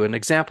to do. An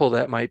example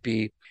that might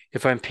be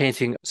if I'm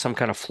painting some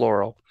kind of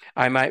floral,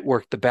 I might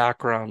work the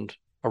background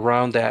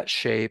around that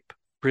shape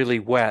really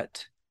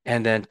wet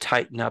and then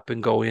tighten up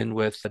and go in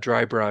with a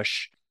dry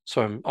brush.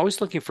 So I'm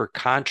always looking for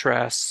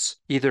contrasts,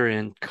 either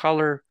in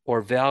color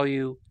or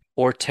value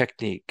or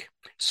technique.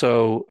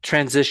 So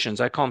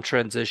transitions, I call them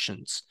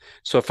transitions.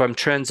 So if I'm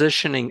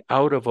transitioning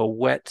out of a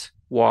wet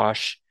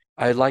wash,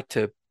 I like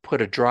to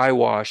put a dry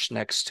wash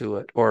next to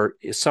it or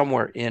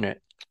somewhere in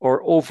it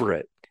or over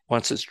it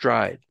once it's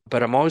dried.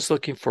 But I'm always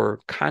looking for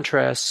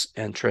contrasts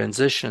and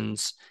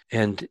transitions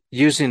and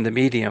using the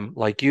medium,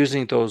 like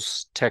using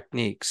those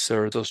techniques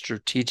or those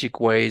strategic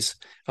ways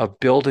of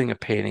building a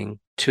painting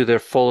to their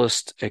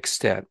fullest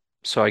extent.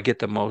 So I get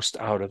the most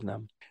out of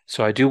them.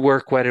 So I do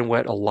work wet and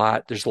wet a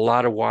lot. There's a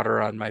lot of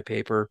water on my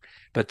paper,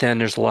 but then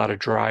there's a lot of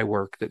dry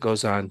work that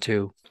goes on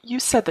too. You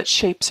said that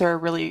shapes are a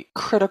really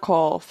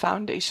critical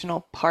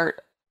foundational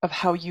part of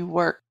how you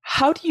work.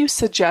 How do you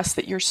suggest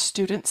that your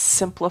students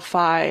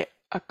simplify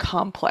a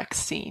complex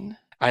scene?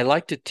 I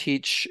like to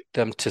teach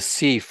them to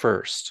see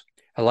first.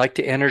 I like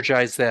to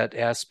energize that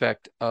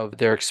aspect of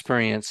their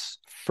experience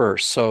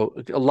first. So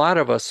a lot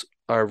of us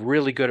are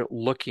really good at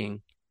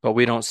looking, but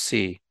we don't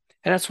see.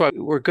 And that's why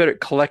we're good at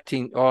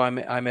collecting. Oh, I'm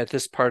at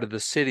this part of the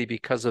city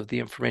because of the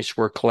information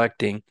we're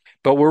collecting,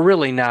 but we're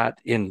really not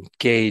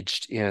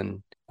engaged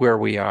in where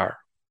we are,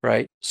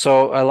 right?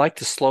 So I like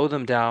to slow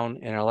them down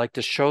and I like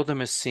to show them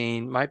a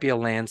scene, might be a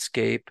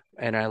landscape,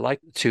 and I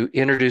like to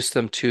introduce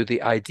them to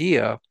the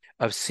idea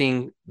of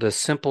seeing the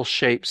simple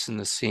shapes in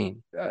the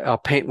scene. I'll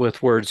paint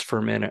with words for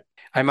a minute.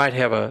 I might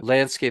have a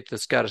landscape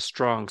that's got a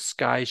strong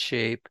sky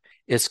shape,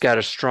 it's got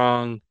a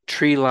strong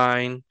tree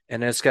line,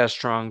 and it's got a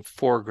strong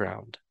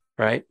foreground,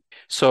 right?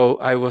 So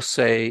I will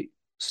say,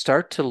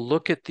 start to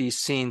look at these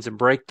scenes and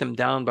break them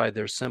down by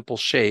their simple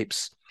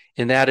shapes.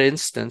 In that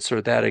instance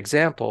or that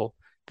example,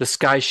 the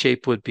sky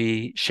shape would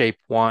be shape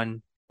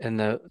 1, and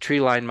the tree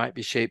line might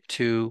be shape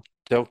 2.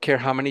 Don't care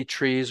how many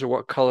trees or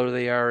what color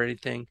they are or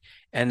anything.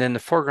 And then the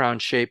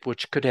foreground shape,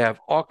 which could have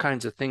all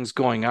kinds of things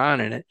going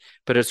on in it,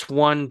 but it's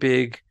one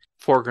big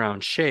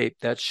foreground shape,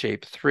 that's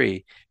shape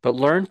 3. But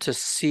learn to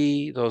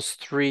see those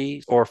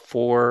 3 or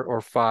 4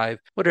 or 5,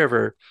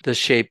 whatever the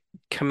shape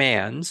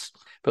commands,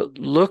 but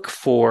look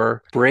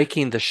for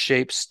breaking the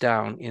shapes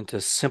down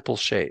into simple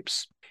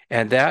shapes.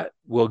 And that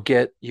will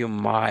get you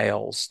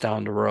miles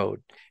down the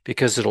road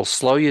because it'll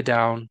slow you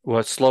down. Well,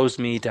 it slows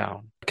me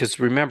down. Because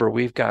remember,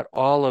 we've got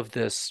all of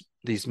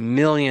these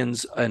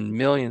millions and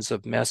millions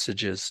of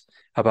messages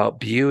about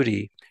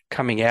beauty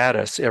coming at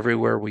us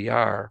everywhere we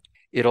are.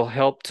 It'll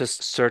help to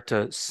start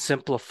to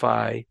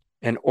simplify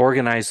and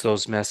organize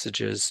those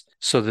messages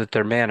so that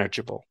they're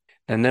manageable.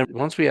 And then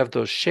once we have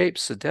those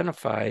shapes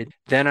identified,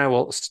 then I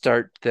will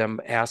start them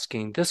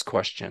asking this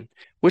question: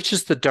 which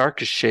is the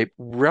darkest shape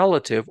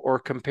relative or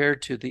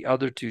compared to the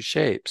other 2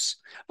 shapes?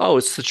 Oh,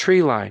 it's the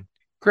tree line.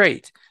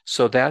 Great.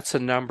 So that's a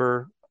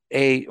number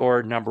A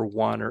or number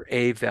 1 or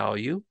A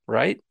value,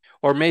 right?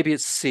 Or maybe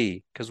it's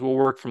C, because we'll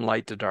work from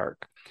light to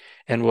dark.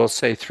 And we'll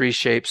say 3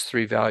 shapes,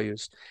 3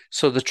 values.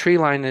 So the tree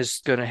line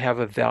is going to have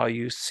a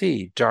value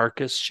C,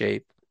 darkest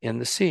shape in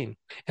the scene.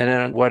 And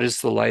then what is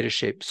the lightest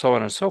shape, so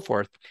on and so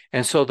forth.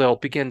 And so they'll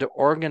begin to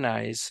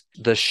organize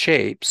the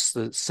shapes,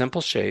 the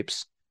simple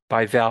shapes,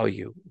 by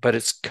value, but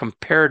it's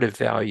comparative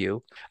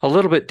value, a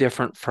little bit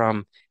different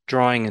from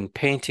drawing and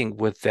painting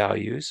with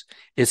values.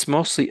 It's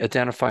mostly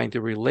identifying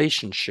the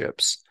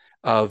relationships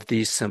of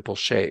these simple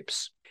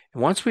shapes.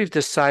 And once we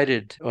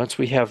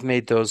have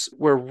made those,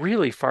 we're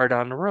really far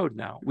down the road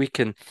now. We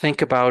can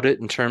think about it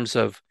in terms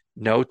of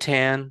no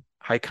tan,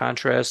 high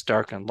contrast,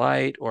 dark and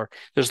light, or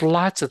there's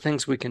lots of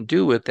things we can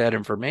do with that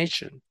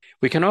information.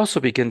 We can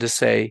also begin to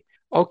say,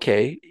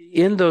 okay,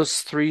 in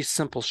those 3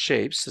 simple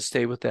shapes, to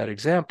stay with that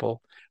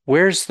example,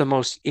 where's the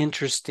most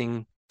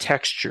interesting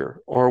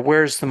texture, or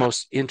where's the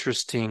most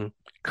interesting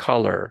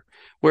color?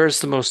 Where's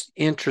the most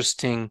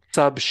interesting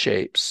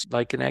sub-shapes?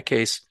 Like in that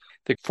case,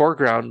 the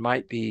foreground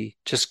might be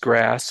just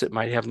grass. It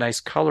might have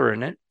nice color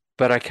in it,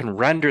 but I can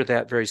render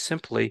that very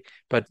simply.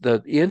 But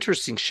the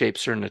interesting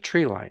shapes are in the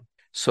tree line.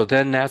 So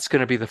then that's going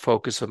to be the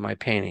focus of my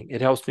painting.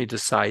 It helps me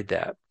decide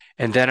that.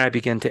 And then I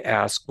begin to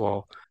ask,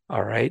 well,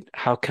 all right,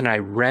 how can I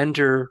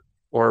render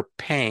or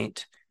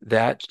paint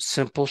that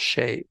simple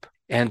shape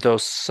and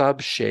those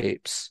sub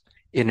shapes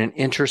in an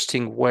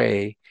interesting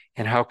way?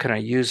 And how can I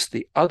use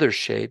the other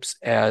shapes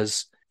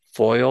as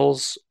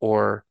foils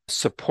or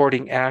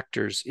supporting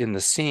actors in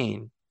the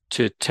scene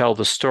to tell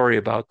the story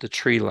about the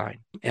tree line?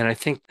 And I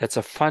think that's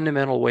a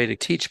fundamental way to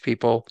teach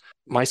people,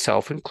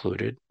 myself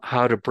included,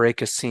 how to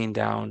break a scene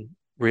down,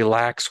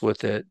 relax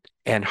with it,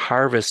 and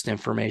harvest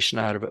information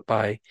out of it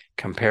by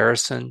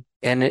comparison.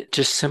 And it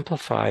just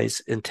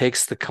simplifies and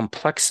takes the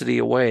complexity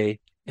away,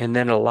 and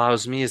then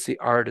allows me as the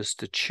artist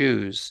to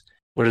choose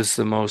what is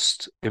the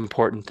most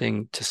important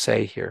thing to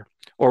say here,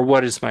 or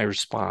what is my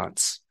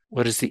response?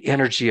 What is the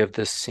energy of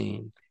this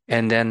scene?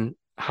 And then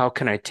how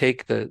can I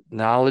take the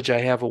knowledge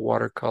I have of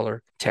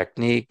watercolor,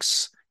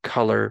 techniques,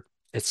 color,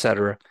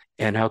 etc.,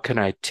 and how can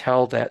I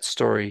tell that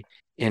story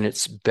in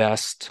its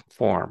best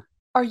form?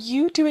 Are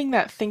you doing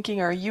that thinking,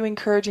 or are you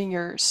encouraging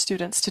your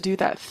students to do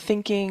that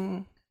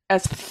thinking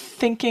as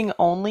thinking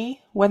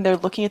only when they're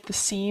looking at the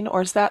scene,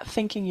 or is that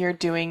thinking you're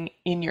doing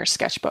in your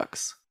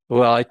sketchbooks?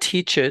 Well, I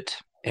teach it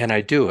and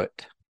I do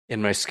it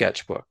in my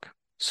sketchbook.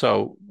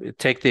 So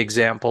take the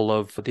example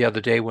of the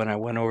other day when I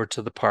went over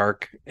to the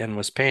park and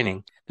was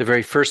painting. The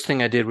very first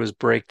thing I did was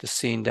break the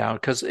scene down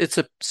because it's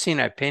a scene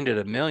I painted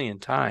a million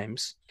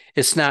times.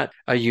 It's not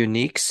a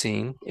unique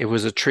scene. It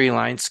was a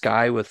tree-lined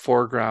sky with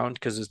foreground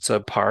because it's a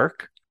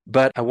park,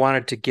 but I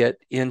wanted to get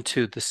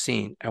into the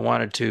scene. I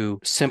wanted to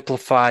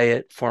simplify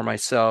it for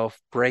myself,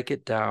 break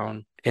it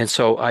down. And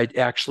so I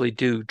actually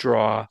do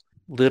draw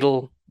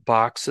little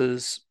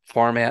boxes,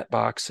 format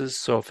boxes.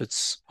 So if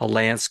it's a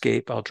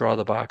landscape, I'll draw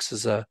the box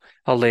as a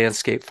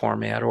landscape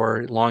format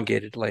or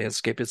elongated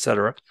landscape,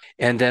 etc.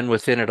 And then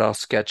within it, I'll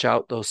sketch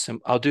out those.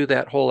 I'll do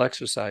that whole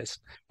exercise.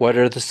 What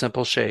are the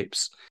simple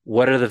shapes?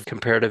 What are the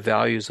comparative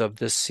values of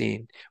this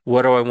scene?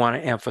 What do I want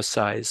to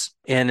emphasize?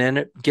 And then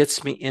it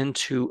gets me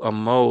into a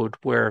mode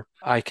where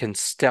I can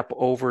step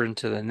over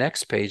into the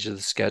next page of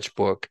the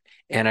sketchbook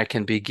and I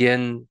can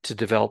begin to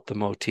develop the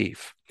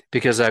motif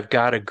because I've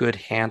got a good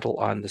handle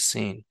on the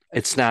scene.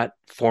 It's not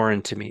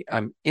foreign to me.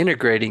 I'm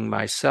integrating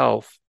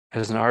myself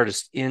as an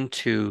artist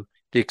into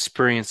the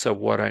experience of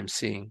what I'm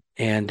seeing.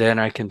 And then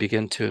I can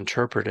begin to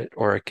interpret it,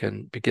 or I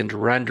can begin to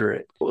render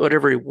it,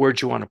 whatever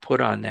word you want to put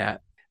on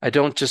that. I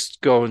don't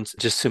just go and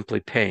just simply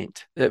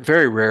paint.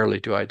 Very rarely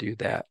do I do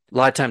that. A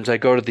lot of times I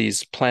go to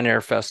these plein air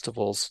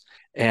festivals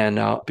and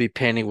I'll be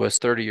painting with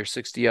 30 or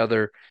 60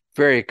 other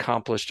very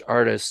accomplished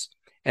artists,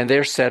 and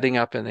they're setting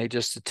up and they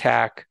just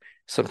attack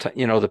sometimes,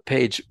 the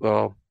page.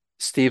 Well,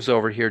 Steve's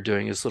over here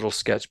doing his little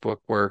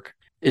sketchbook work.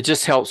 It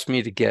just helps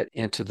me to get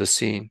into the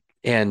scene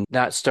and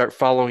not start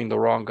following the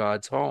wrong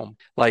gods home.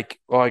 Like,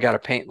 oh, I got to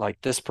paint like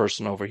this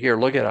person over here.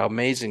 Look at how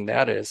amazing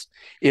that is.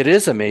 It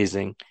is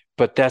amazing,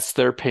 but that's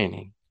their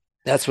painting.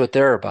 That's what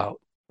they're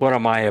about. What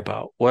am I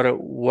about? What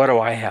do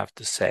I have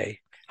to say?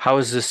 How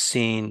is this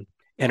scene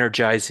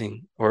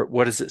energizing, or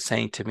what is it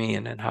saying to me?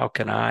 And then how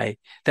can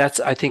that's,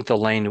 I think, the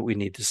lane that we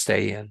need to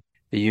stay in.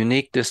 The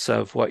uniqueness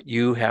of what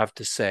you have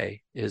to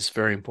say is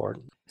very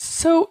important.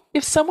 So,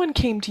 if someone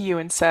came to you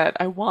and said,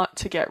 I want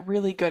to get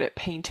really good at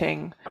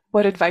painting,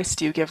 what advice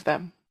do you give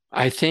them?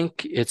 I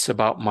think it's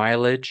about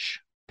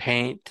mileage.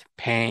 Paint,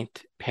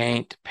 paint,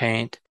 paint,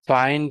 paint.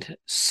 Find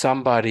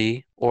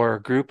somebody or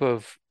a group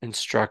of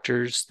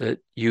instructors that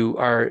you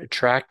are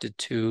attracted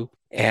to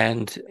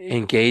and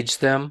engage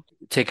them.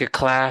 Take a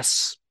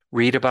class,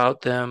 read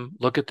about them,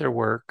 look at their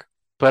work.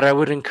 But I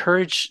would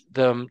encourage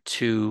them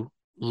to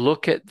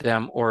look at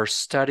them or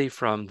study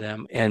from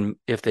them. And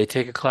if they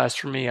take a class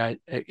from me, I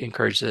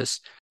encourage this.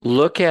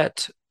 Look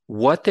at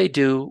what they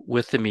do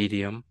with the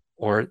medium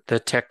or the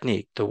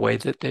technique, the way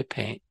that they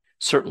paint.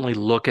 Certainly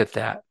look at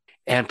that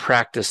and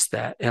practice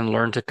that and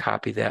learn to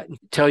copy that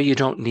until you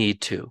don't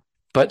need to.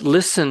 But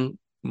listen,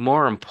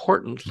 more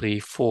importantly,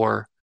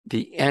 for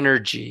the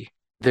energy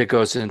that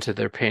goes into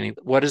their painting.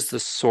 What is the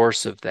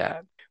source of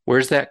that?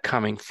 Where's that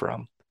coming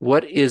from?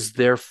 What is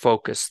their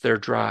focus, their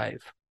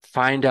drive?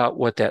 Find out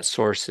what that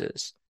source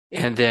is,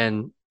 and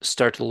then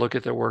start to look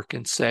at their work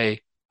and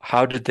say,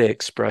 how did they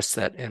express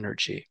that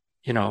energy?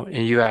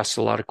 And you asked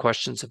a lot of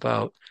questions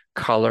about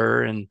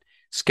color and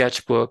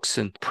sketchbooks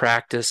and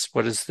practice.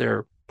 What is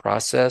their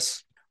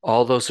process?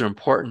 All those are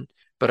important.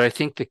 But I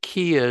think the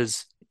key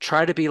is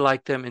try to be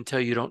like them until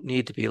you don't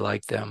need to be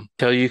like them,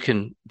 until you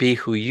can be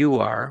who you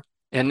are.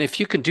 And if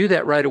you can do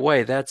that right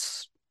away,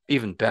 that's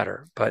even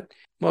better. But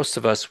most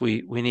of us,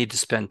 we need to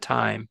spend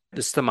time.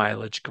 It's the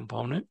mileage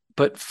component.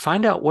 But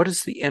find out what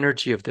is the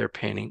energy of their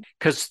painting,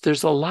 because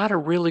there's a lot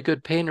of really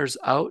good painters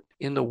out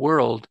in the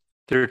world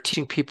that are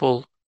teaching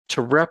people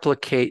to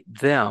replicate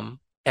them,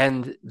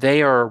 and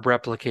they are a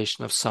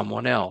replication of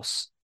someone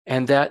else.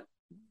 And that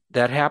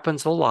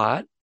happens a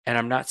lot. And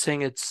I'm not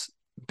saying it's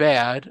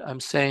bad.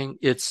 I'm saying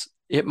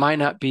it might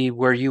not be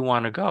where you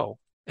want to go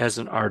as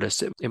an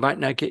artist. It might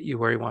not get you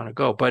where you want to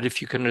go. But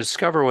if you can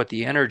discover what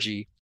the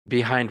energy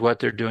behind what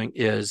they're doing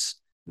is,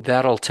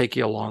 that'll take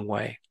you a long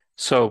way.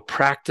 So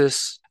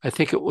practice. I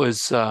think it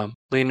was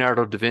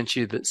Leonardo da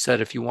Vinci that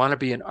said, if you want to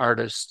be an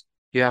artist,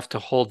 you have to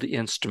hold the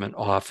instrument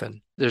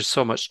often. There's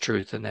so much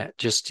truth in that.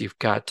 Just you've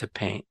got to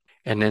paint.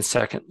 And then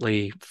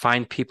secondly,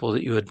 find people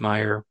that you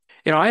admire.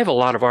 I have a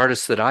lot of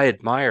artists that I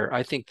admire.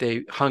 I think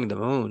they hung the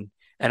moon,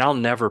 and I'll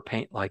never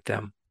paint like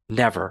them.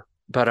 Never.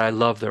 But I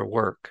love their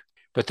work.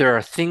 But there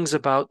are things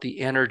about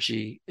the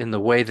energy in the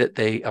way that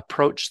they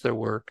approach their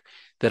work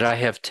that I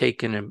have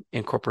taken and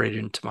incorporated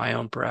into my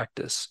own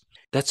practice.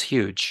 That's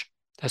huge.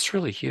 That's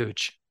really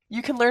huge.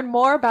 You can learn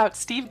more about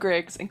Steve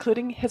Griggs,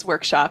 including his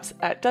workshops,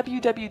 at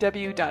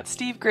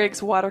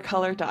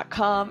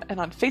www.stevegriggswatercolor.com and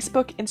on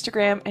Facebook,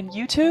 Instagram, and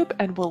YouTube,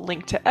 and we'll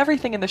link to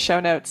everything in the show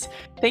notes.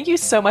 Thank you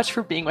so much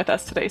for being with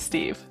us today,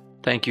 Steve.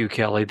 Thank you,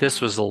 Kelly. This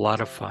was a lot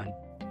of fun.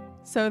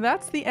 So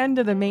that's the end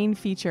of the main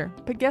feature.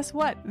 But guess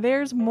what?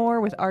 There's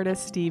more with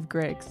artist Steve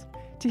Griggs.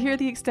 To hear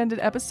the extended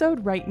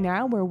episode right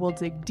now, where we'll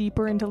dig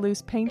deeper into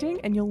loose painting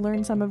and you'll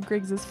learn some of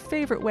Griggs's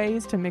favorite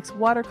ways to mix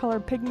watercolor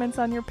pigments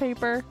on your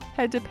paper,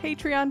 head to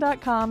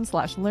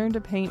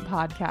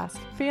patreon.com/learntopaintpodcast.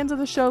 Fans of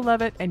the show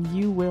love it, and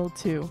you will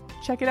too.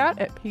 Check it out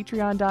at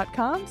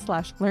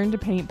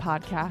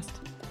patreon.com/learntopaintpodcast.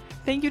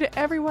 Thank you to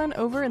everyone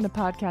over in the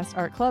Podcast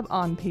Art Club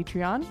on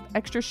Patreon.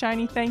 Extra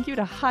shiny thank you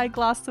to High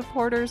Gloss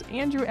supporters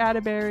Andrew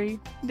Atterbury,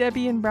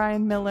 Debbie and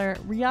Brian Miller,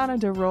 Rihanna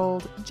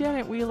DeRold,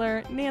 Janet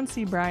Wheeler,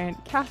 Nancy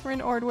Bryant,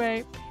 Catherine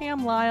Ordway,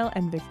 Pam Lyle,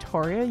 and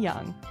Victoria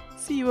Young.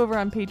 See you over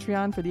on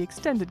Patreon for the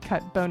extended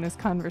cut bonus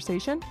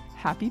conversation.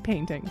 Happy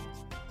painting!